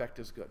that respect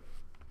is good.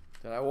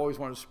 That I always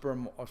want to spur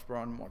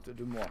on more, to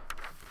do more.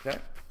 Okay?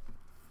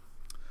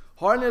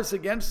 Hardness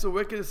against the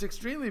wicked is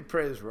extremely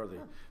praiseworthy.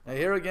 Now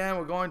here again,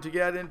 we're going to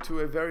get into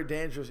a very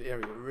dangerous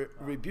area.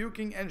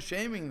 Rebuking and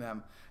shaming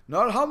them,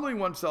 not humbling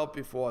oneself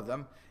before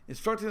them,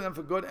 instructing them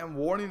for good and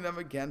warning them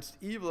against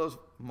evil as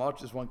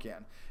much as one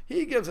can.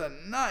 He gives a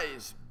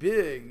nice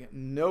big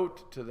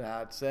note to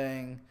that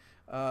saying,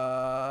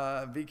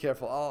 be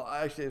careful.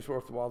 Actually, it's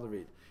worth the while to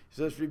read. He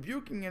says,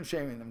 rebuking and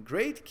shaming them.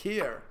 Great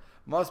care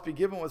must be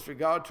given with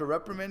regard to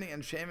reprimanding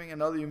and shaming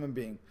another human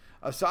being.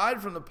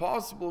 Aside from the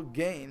possible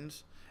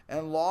gains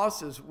and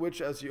losses,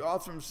 which, as the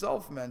author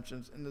himself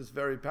mentions in this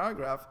very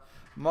paragraph,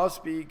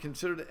 must be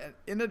considered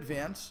in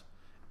advance.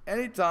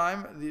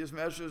 Anytime these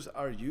measures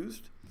are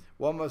used,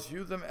 one must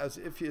view them as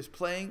if he is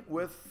playing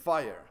with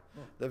fire.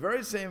 The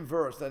very same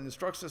verse that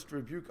instructs us to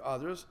rebuke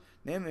others,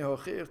 namely, you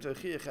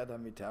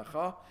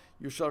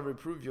shall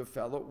reprove your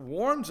fellow,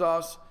 warns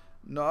us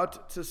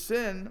not to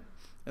sin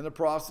in the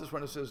process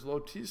when it says, lo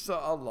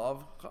tisa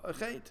alav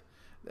chet,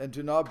 and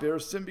do not bear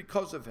sin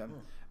because of him,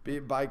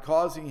 by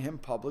causing him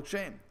public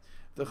shame.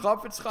 The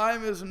Chafetz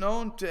Chaim is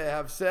known to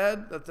have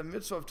said that the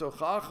mitzvah of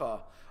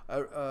tochacha,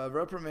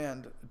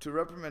 to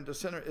reprimand a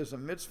sinner, is a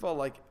mitzvah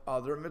like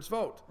other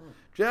mitzvot.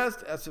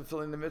 Just as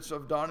fulfilling the mitzvah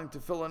of donning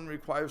tefillin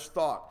requires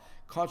thought,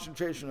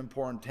 concentration, and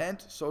pure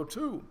intent, so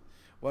too,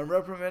 when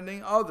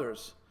reprimanding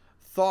others,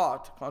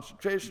 thought,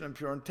 concentration, and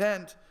pure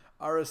intent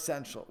are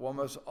essential. One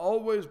must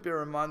always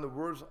bear in mind the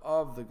words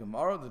of the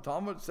Gemara. The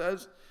Talmud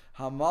says,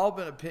 Hamal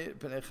ben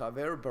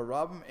chaver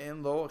barabim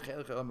ein lo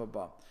chel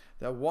haba.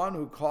 That one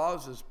who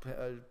causes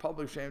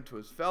public shame to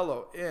his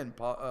fellow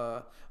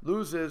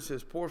loses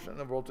his portion in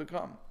the world to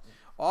come.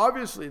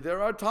 Obviously,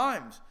 there are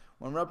times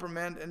when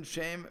reprimand and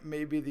shame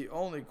may be the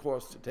only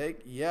course to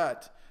take,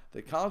 yet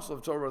the counsel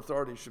of Torah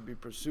authority should be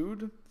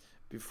pursued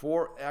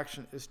before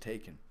action is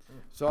taken.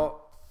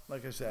 So,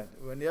 like I said,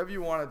 whenever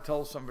you want to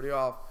tell somebody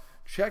off,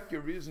 check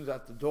your reasons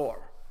at the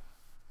door.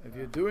 If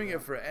you're doing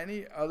it for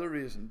any other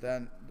reason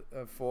than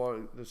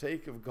for the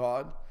sake of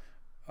God,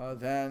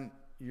 then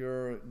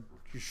you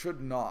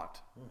should not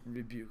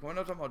rebuke. We're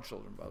not talking about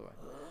children, by the way.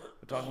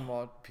 We're talking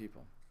about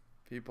people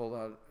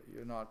that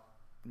you're not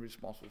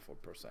responsible for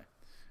per se.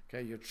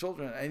 Okay, your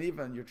children, and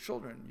even your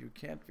children, you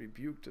can't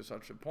rebuke to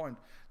such a point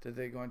that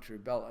they're going to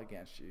rebel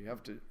against you.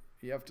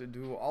 You have to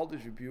do all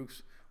these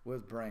rebukes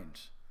with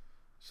brains.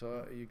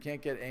 So you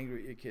can't get angry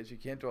at your kids. You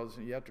can't do all this.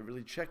 You have to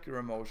really check your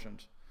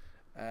emotions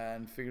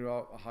and figure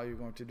out how you're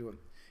going to do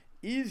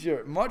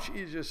it. Much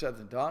easier said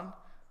than done.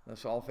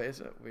 Let's all face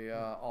it. We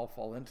all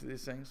fall into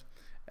these things.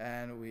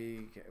 And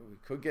we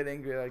could get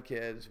angry at our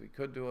kids. We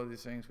could do all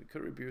these things. We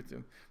could rebuke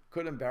them.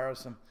 Could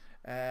embarrass them.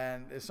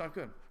 And it's not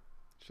good.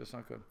 It's just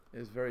not good.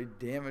 It's very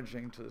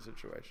damaging to the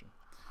situation.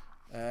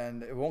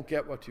 And it won't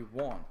get what you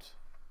want.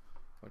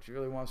 What you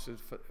really want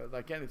is,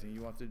 like anything,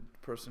 you want the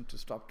person to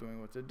stop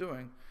doing what they're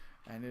doing.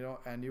 And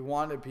you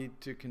want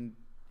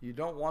you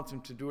don't want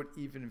them to do it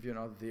even if you're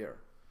not there,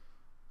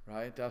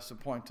 right? That's the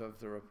point of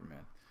the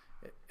reprimand.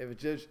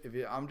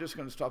 I'm just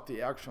going to stop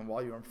the action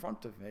while you're in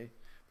front of me,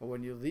 but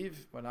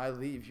when I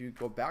leave, you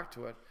go back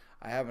to it.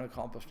 I haven't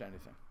accomplished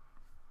anything.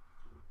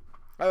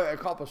 I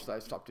accomplished that. I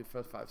stopped you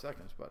for 5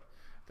 seconds, but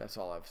that's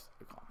all I've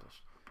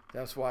accomplished.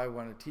 That's why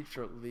when a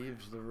teacher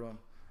leaves the room,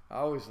 I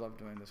always loved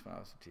doing this when I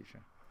was a teacher.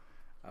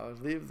 I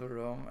would leave the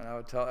room and I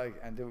would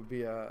and there would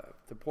be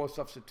the poor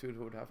substitute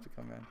who would have to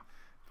come in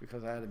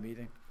because I had a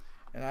meeting.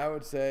 And I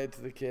would say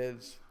to the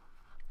kids,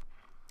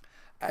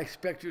 I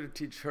expect you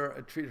to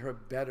treat her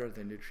better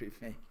than you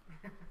treat me.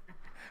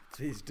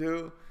 Please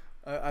do.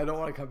 I don't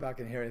want to come back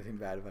and hear anything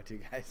bad about you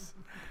guys.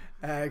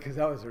 Because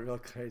that was a real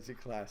crazy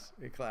class.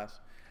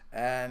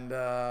 And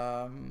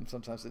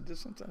sometimes it did,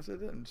 sometimes it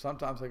didn't.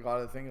 Sometimes I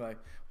got a thing like,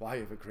 wow, you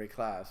have a great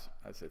class.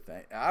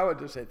 I would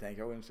just say thank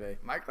you. I wouldn't say,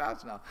 my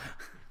class? No.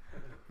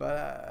 But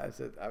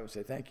I would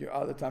say thank you.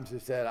 Other times they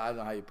said, I don't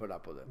know how you put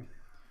up with it.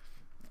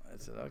 I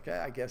said, okay,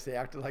 I guess they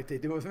acted like they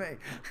do with me.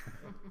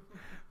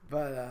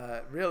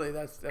 But really,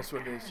 that's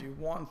what it is. You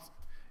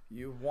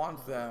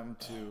want them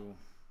to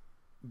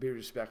be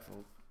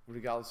respectful,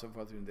 regardless of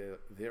whether they're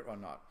there or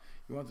not.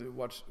 You want to do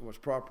what's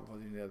proper,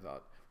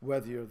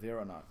 whether you're there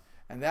or not.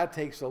 And that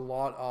takes a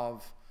lot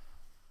of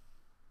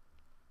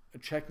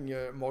checking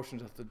your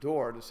emotions at the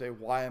door to say,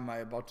 why am I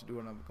about to do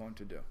what I'm going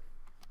to do?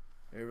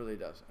 It really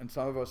does. And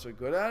some of us are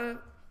good at it.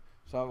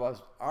 Some of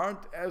us aren't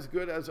as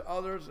good as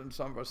others, and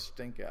some of us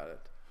stink at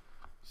it.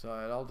 So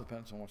it all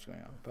depends on what's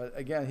going on. But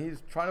again,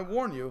 he's trying to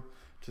warn you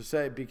to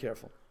say, be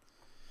careful.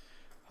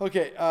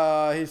 Okay,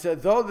 he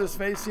said, though this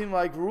may seem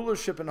like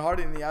rulership and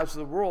haughty in the eyes of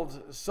the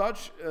world,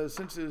 since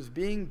it is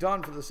being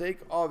done for the sake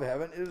of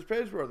heaven, it is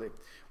praiseworthy.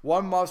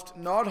 One must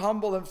not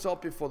humble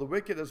himself before the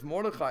wicked, as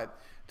Mordecai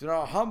did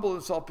not humble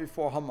himself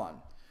before Haman.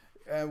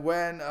 And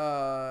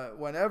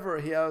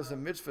whenever he has a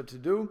mitzvah to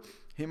do,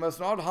 he must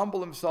not humble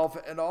himself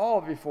at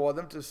all before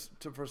them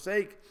to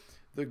forsake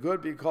the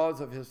good because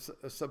of his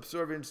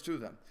subservience to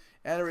them.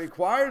 And it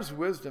requires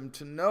wisdom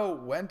to know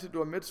when to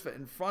do a mitzvah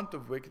in front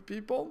of wicked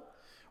people,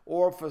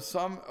 or for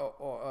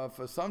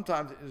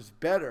sometimes it is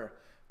better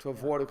to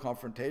avoid a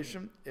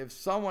confrontation. If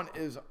someone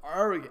is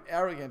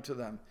arrogant to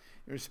them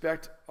in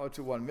respect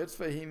to one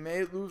mitzvah, he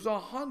may lose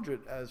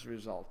 100 as a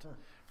result.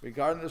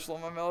 Regarding this,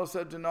 Shlomo Melech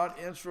said, do not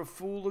answer a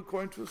fool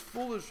according to his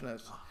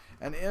foolishness.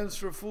 And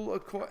answer a fool,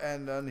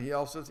 and then he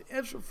also says,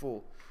 answer a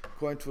fool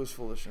according to his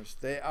foolishness.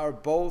 They are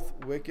both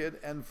wicked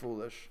and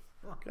foolish.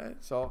 Okay,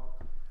 so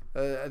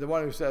the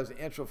one who says,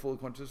 answer a fool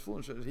according to his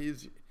foolishness,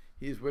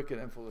 he's wicked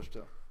and foolish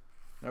too.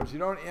 In other words, you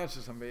don't answer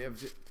somebody.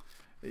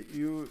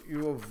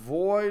 You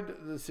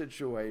avoid the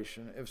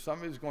situation if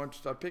somebody's going to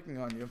start picking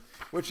on you,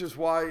 which is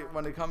why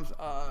when it comes,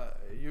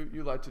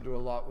 you like to do a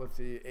lot with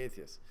the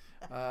atheists.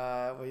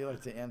 Well, you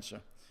like to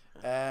answer.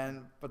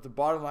 But the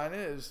bottom line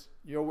is,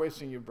 you're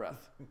wasting your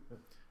breath.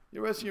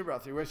 You're wasting your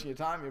breath. You're wasting your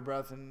time, your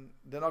breath, and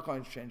they're not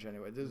going to change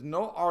anyway. There's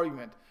no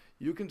argument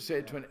you can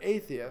say to an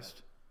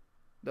atheist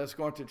that's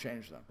going to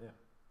change them.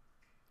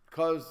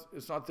 Because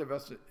it's not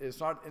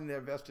in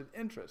their vested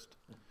interest.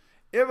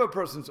 If a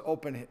person's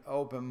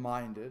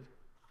open-minded,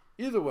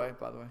 either way,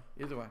 by the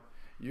way,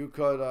 you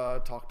could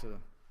talk to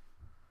them.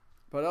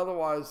 But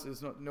otherwise,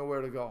 there's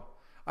nowhere to go.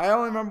 I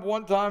only remember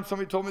one time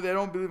somebody told me they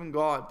don't believe in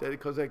God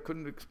because they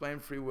couldn't explain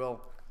free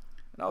will.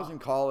 And I was in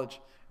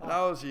college, and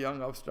I was a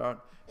young upstart.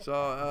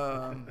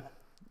 So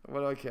what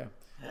do I care?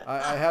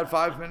 I had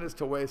 5 minutes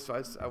to waste,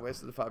 so I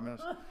wasted the 5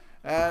 minutes.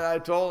 And I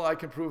told them I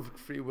can prove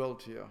free will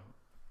to you.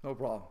 No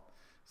problem.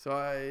 So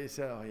I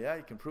said, oh yeah,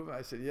 you can prove it?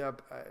 I said, yeah,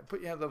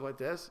 put your hands up like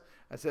this.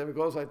 I said, if it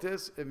goes like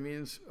this, it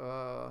means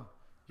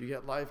you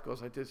get life.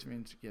 Goes like this, it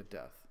means you get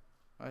death.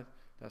 Right?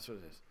 That's what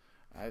it is.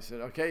 I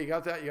said, okay, you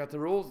got that? You got the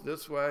rules?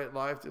 This way,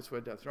 life, this way,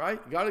 death. Right?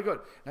 You got it?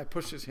 Good. And I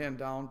pushed his hand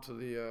down to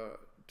the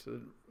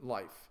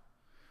life.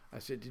 I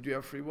said, did you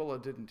have free will or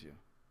didn't you?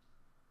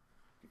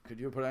 Could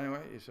you put it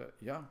anyway? He said,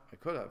 yeah, I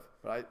could have.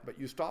 But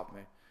you stopped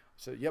me. I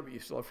said, yeah, but you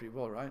still have free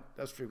will, right?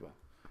 That's free will.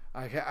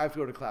 I have to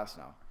go to class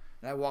now.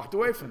 And I walked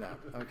away from that,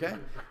 okay?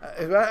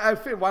 I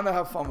figured, why not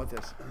have fun with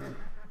this?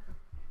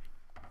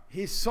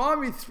 He saw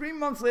me 3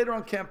 months later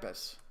on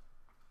campus.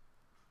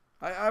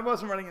 I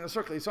wasn't running in a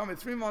circle. He saw me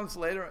 3 months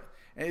later,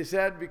 and he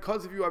said,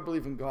 because of you, I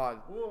believe in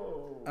God.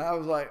 Whoa. And I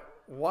was like,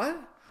 what?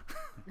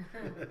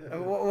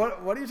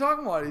 what are you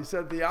talking about? He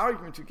said, the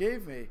argument you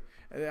gave me,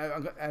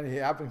 and he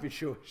happened to be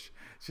Jewish.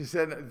 She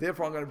said,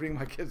 therefore, I'm going to bring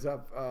my kids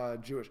up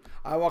Jewish.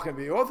 I'm not going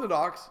to be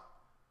Orthodox,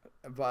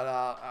 but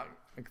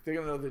they're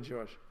going to know they're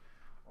Jewish.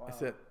 Wow. I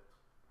said,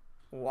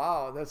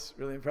 wow, that's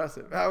really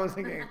impressive. I was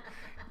thinking,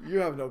 you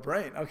have no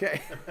brain.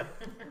 Okay.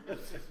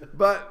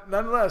 But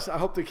nonetheless, I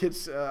hope the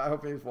kids, I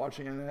hope he's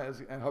watching and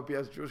I hope he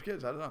has Jewish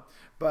kids. I don't know.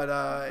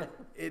 But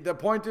the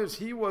point is,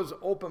 he was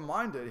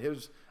open-minded.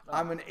 His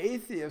I'm an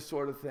atheist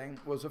sort of thing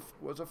was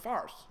a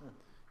farce.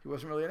 He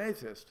wasn't really an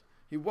atheist.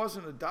 He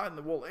wasn't a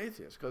dyed-in-the-wool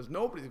atheist, because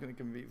nobody's going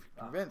to be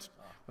convinced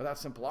with that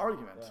simple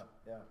argument.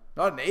 Yeah.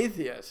 Not an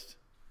atheist.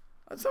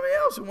 That's somebody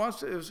else who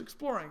is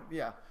exploring.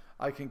 Yeah,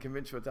 I can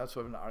convince you with that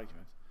sort of an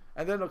argument.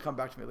 And then he'll come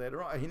back to me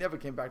later on. He never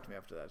came back to me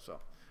after that, so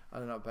I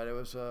don't know. But it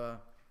was, I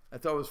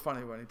thought it was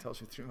funny when he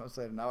tells me 3 months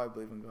later, now I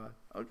believe in God.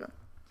 Okay.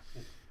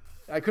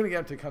 I couldn't get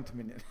him to come to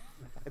Minyan.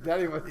 He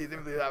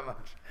didn't believe that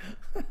much.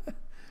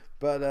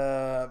 But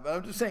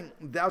I'm just saying,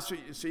 that's what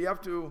so you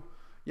have to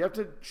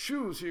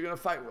choose who you're going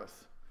to fight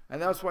with.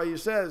 And that's why he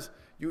says,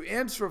 you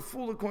answer a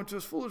fool according to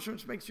his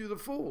foolishness makes you the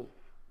fool.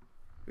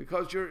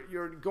 Because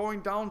you're going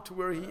down to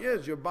where he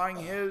is. You're buying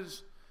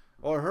his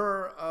or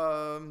her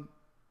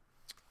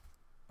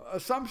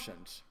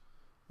assumptions.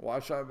 Why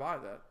should I buy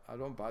that? I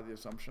don't buy the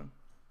assumption.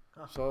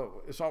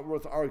 So it's not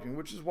worth arguing,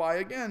 which is why,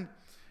 again,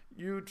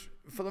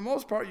 for the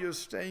most part, you're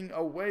staying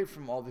away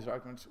from all these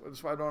arguments.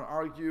 That's why I don't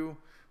argue,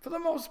 for the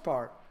most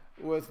part,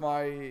 with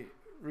my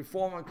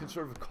Reform and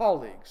conservative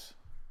colleagues.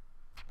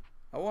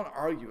 I won't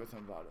argue with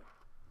them about it.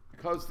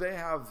 Because they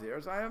have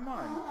theirs, I have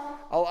mine.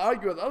 I'll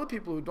argue with other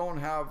people who don't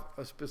have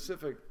a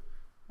specific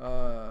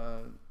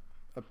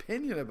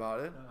opinion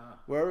about it,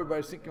 where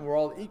everybody's thinking we're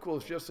all equal.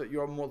 It's just that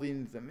you're more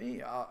lenient than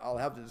me. I'll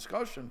have the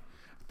discussion,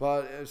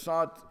 but it's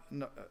not.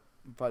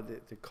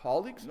 But the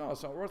colleagues, no,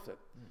 it's not worth it,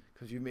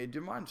 because you made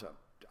your minds up.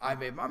 I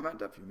made my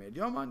mind up. You made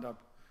your mind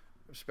up.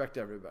 Respect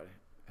everybody.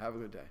 Have a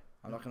good day.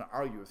 I'm not going to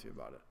argue with you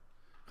about it,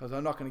 because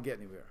I'm not going to get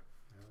anywhere.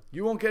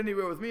 You won't get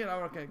anywhere with me, and I'm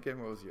not going to get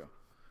anywhere with you.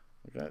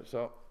 Okay,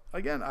 so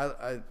again,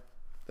 that's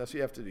what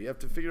you have to do. You have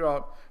to figure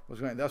out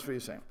what's going on. That's what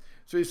he's saying.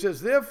 So he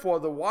says, therefore,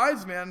 the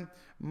wise man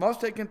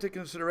must take into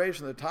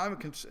consideration the time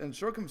and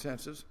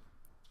circumstances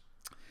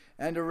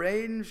and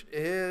arrange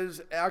his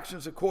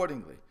actions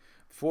accordingly.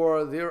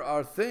 For there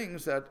are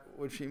things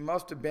which he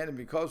must abandon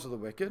because of the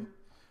wicked,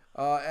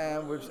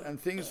 and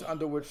things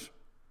under which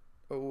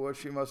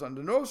he must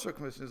under no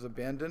circumstances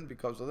abandon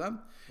because of them,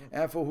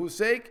 and for whose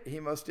sake he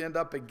must stand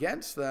up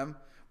against them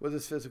with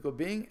his physical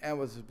being and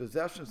with his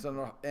possessions,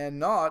 and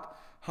not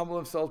humble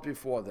himself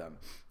before them.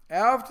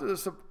 After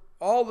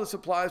all this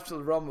applies to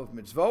the realm of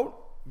mitzvot,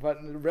 but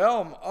in the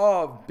realm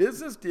of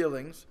business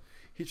dealings,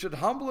 he should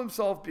humble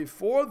himself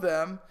before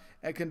them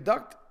and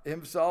conduct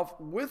himself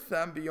with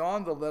them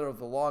beyond the letter of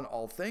the law in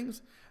all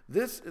things.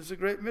 This is a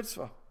great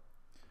mitzvah,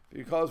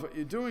 because what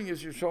you're doing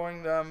is you're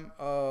showing them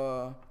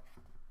how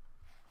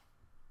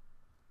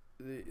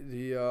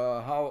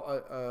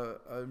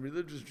a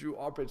religious Jew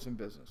operates in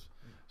business.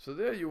 So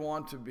there you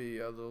want to be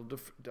a little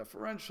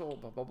deferential,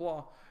 blah, blah,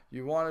 blah.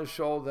 You want to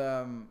show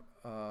them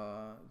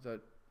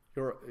that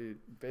you're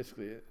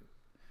basically,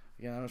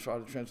 again, I'm not sure how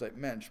to translate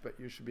mensch, but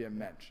you should be a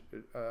mensch,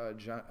 a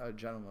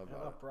gentleman about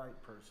it. An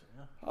upright person,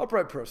 yeah.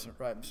 Upright person,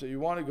 right. So you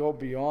want to go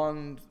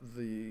beyond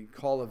the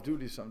call of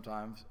duty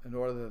sometimes in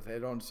order that they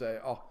don't say,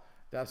 oh,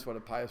 that's what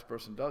a pious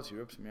person does. He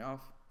rips me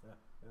off.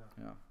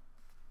 Yeah.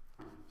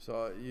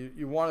 So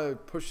you want to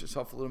push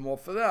yourself a little more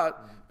for that,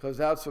 because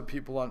that's what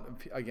people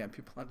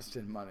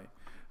understand money.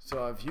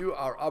 So if you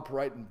are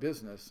upright in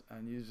business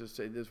and you just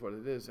say this is what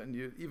it is, and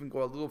you even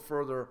go a little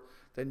further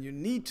than you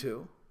need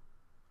to,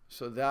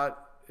 so that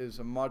is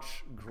a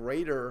much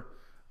greater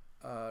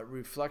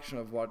reflection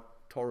of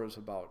what Torah is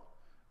about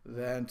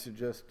than to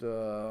just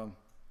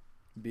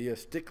be a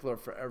stickler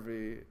for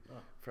every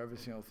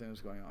single thing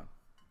that's going on.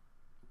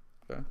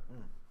 Okay?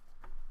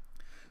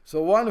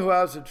 So one who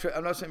has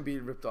I'm not saying be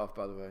ripped off,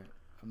 by the way.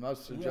 I'm not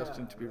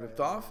suggesting to be ripped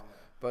off,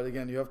 but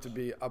again, you have to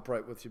be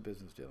upright with your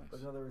business dealings. But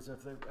in other words,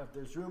 if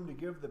there's room to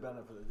give the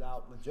benefit of the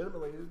doubt,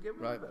 legitimately, you give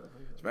them the benefit of the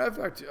doubt. As a matter of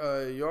fact,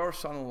 your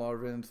son-in-law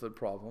ran into the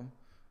problem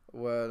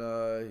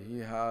when he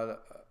had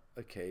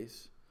a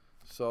case.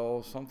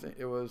 So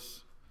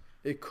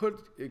it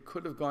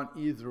could have gone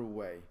either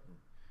way,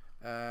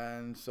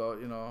 and so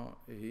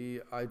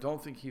I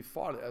don't think he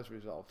fought it as a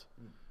result.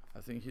 I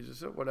think he just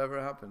said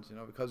whatever happens,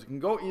 because it can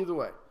go either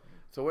way.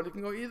 So when it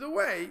can go either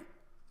way,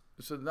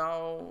 so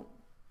now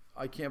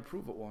I can't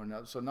prove it one or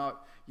not. So now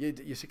you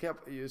say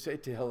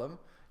Tehillim,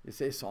 you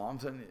say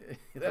Psalms, and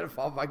you let it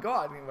fall by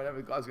God. I mean,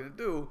 whatever God's going to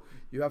do,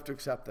 you have to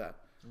accept that.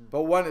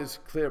 But one is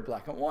clear,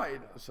 black and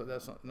white, so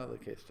that's another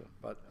case too.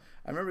 But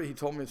I remember he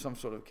told me some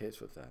sort of case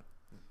with that,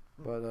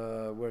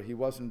 but where he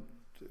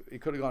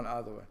could have gone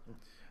either way.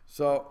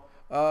 So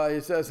he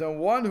says, and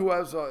one who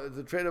has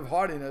the trait of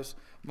hardiness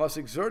must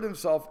exert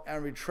himself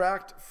and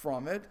retract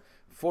from it,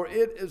 for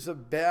it is a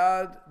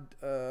bad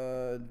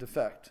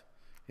defect.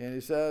 And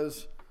he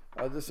says,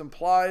 this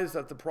implies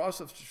that the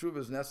process of teshuva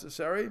is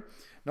necessary,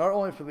 not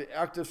only for the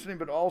act of sinning,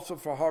 but also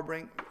for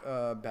harboring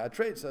bad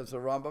traits, as the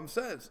Rambam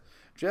says.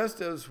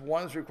 Just as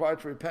one is required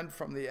to repent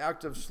from the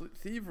act of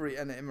thievery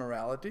and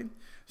immorality,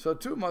 so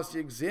too must he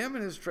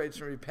examine his traits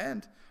and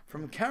repent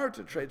from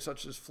character traits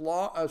such as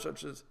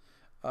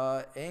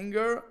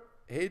anger,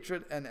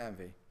 hatred, and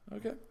envy.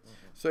 Okay?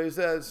 So he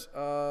says,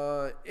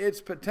 its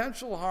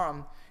potential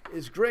harm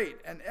is great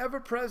and ever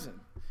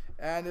present,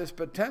 and its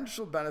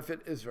potential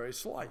benefit is very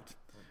slight.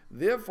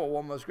 Therefore,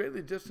 one must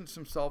greatly distance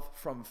himself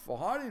from, for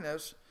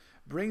hardiness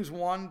brings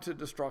one to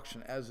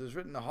destruction. As is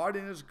written, the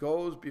hardiness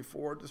goes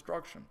before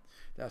destruction.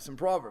 That's in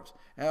Proverbs.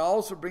 And it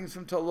also brings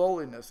him to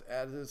lowliness.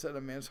 As it said,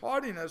 a man's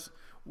hardiness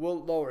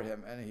will lower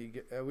him.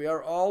 And we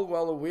are all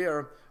well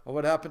aware of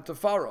what happened to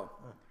Pharaoh.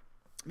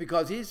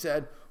 Because he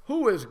said,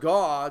 who is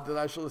God that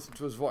I shall listen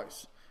to his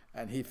voice?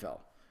 And he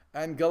fell.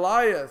 And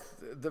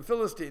Goliath, the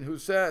Philistine, who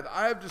said,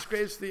 I have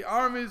disgraced the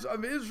armies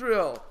of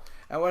Israel.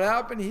 And what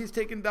happened? He's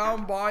taken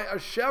down by a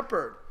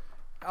shepherd.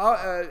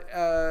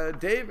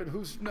 David,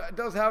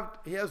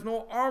 he has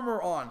no armor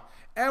on,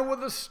 and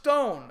with a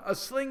stone, a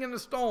sling and a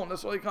stone,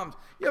 that's all he comes.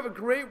 You have a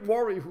great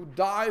warrior who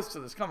dies to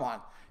this. Come on,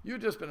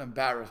 you've just been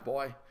embarrassed,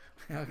 boy.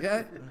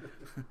 Okay?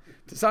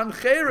 To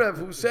Sancheiriv,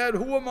 who said,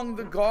 who among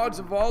the gods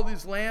of all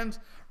these lands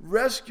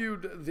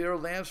rescued their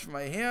lands from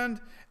my hand?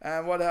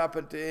 And what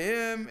happened to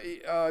him?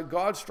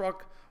 God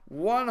struck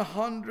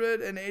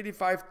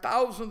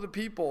 185,000 of the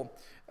people.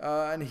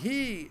 And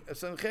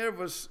Sancheiriv,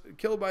 was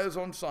killed by his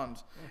own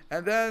sons.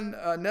 And then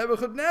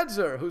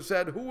Nebuchadnezzar, who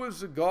said, who is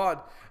the God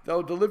that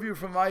will deliver you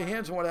from my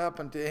hands? And what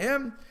happened to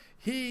him?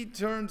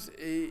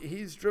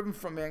 He's driven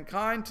from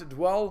mankind to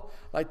dwell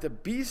like the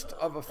beast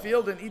of a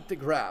field and eat the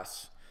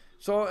grass.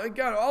 So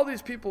again, all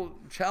these people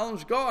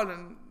challenged God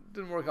and it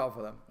didn't work out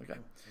for them. Okay,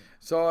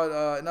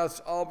 so and that's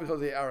all because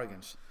of the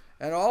arrogance.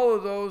 And all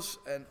of those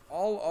and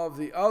all of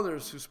the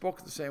others who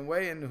spoke the same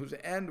way and whose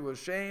end was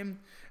shame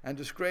and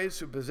disgrace,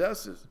 who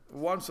possesses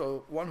one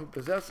who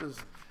possesses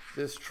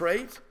this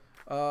trait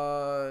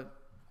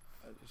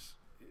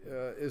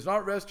is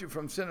not rescued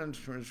from sin and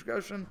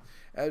transgression.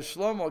 As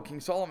Shlomo, King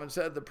Solomon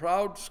said, the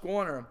proud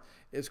scorner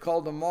is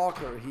called a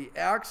mocker. He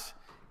acts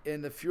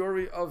in the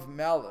fury of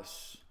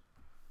malice.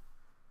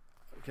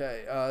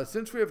 Okay,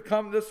 since we have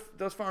come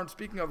thus far in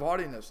speaking of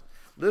haughtiness,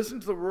 listen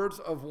to the words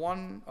of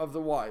one of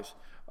the wise.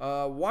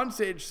 One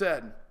sage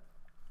said,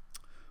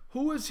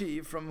 who is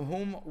he from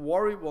whom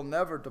worry will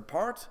never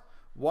depart?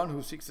 One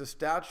who seeks a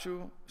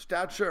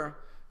stature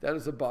that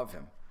is above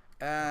him,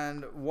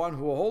 and one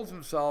who holds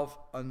himself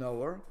a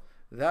knower,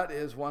 that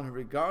is, one who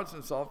regards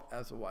himself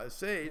as a wise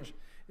sage,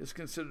 is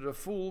considered a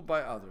fool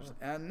by others.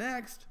 And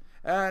next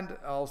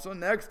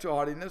to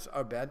haughtiness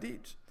are bad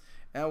deeds.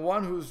 And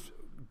one whose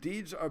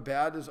deeds are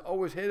bad is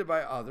always hated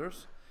by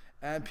others,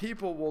 and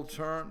people will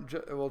turn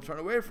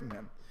away from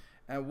him.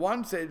 And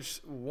one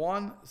sage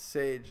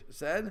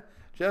said,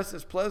 just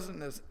as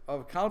pleasantness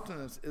of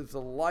countenance is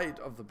the light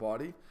of the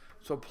body,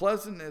 so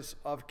pleasantness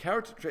of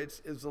character traits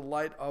is the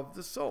light of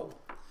the soul.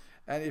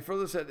 And he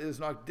further said, it is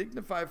not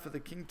dignified for the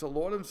king to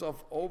lord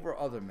himself over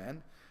other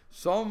men,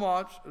 how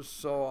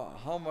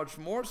much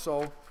more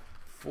so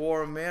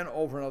for a man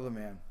over another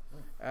man.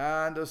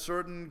 And a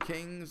certain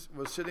king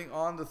was sitting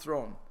on the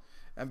throne,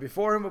 and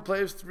before him were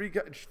placed three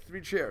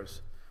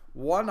chairs,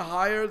 one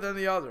higher than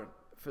the other,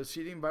 for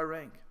seating by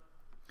rank.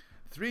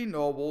 3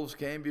 nobles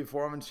came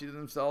before him and seated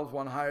themselves,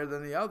 one higher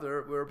than the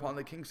other, whereupon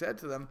the king said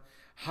to them,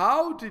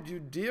 how did you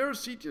dare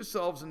seat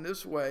yourselves in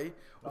this way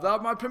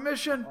without my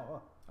permission?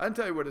 I didn't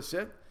tell you where to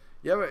sit.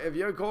 If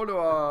you go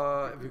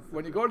to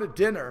when you go to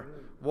dinner,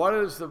 what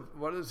does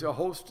your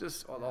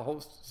hostess or the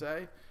host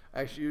say?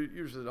 Actually,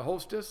 usually the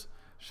hostess,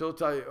 she'll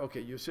tell you,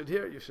 okay, you sit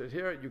here, you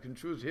can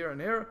choose here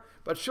and here,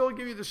 but she'll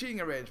give you the seating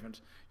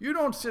arrangements. You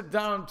don't sit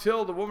down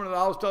until the woman of the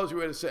house tells you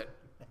where to sit,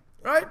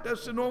 right?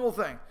 That's the normal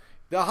thing.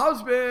 The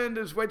husband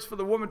waits for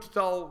the woman to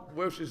tell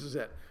where she should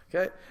sit,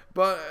 okay?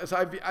 But so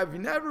I've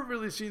never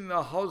really seen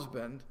the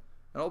husband,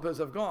 and all places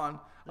I've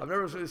gone, I've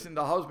never really seen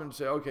the husband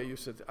say, okay, you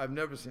sit. I've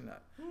never seen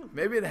that.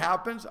 Maybe it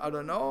happens. I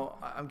don't know.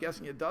 I'm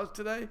guessing it does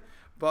today.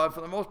 But for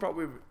the most part,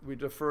 we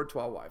defer to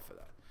our wife for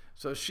that.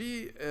 So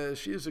she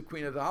is the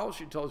queen of the house.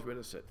 She tells you where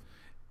to sit.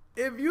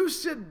 If you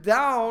sit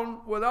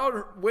down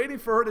without waiting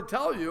for her to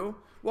tell you,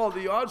 well,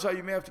 the odds are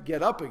you may have to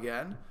get up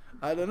again.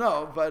 I don't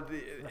know, but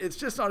it's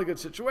just not a good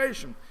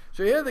situation.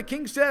 So here the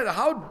king said,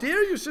 how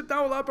dare you sit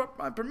down without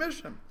my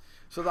permission?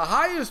 So the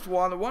highest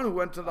one, the one who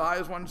went to the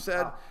highest one,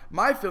 said,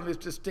 my family's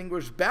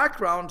distinguished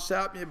background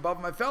sat me above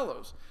my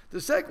fellows. The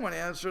second one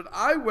answered,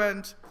 I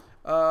went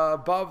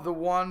above the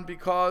one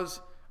because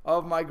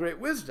of my great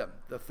wisdom.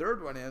 The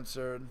third one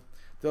answered,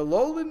 the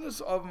lowliness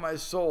of my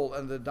soul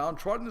and the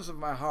downtroddenness of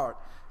my heart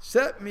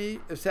sat me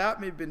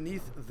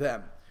beneath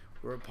them.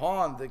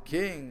 Whereupon the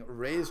king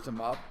raised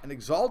him up and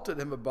exalted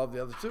him above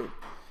the other two.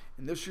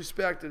 In this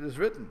respect it is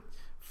written,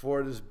 for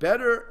it is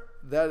better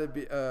that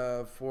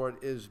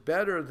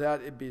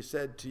it be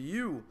said to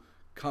you,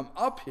 come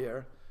up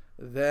here,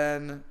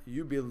 than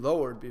you be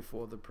lowered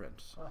before the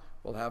prince.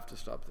 We'll have to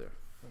stop there.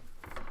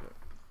 Okay.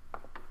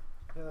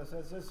 Yeah, that's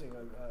interesting.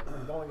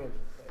 Going and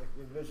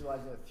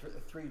visualizing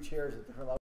 3 chairs at different levels.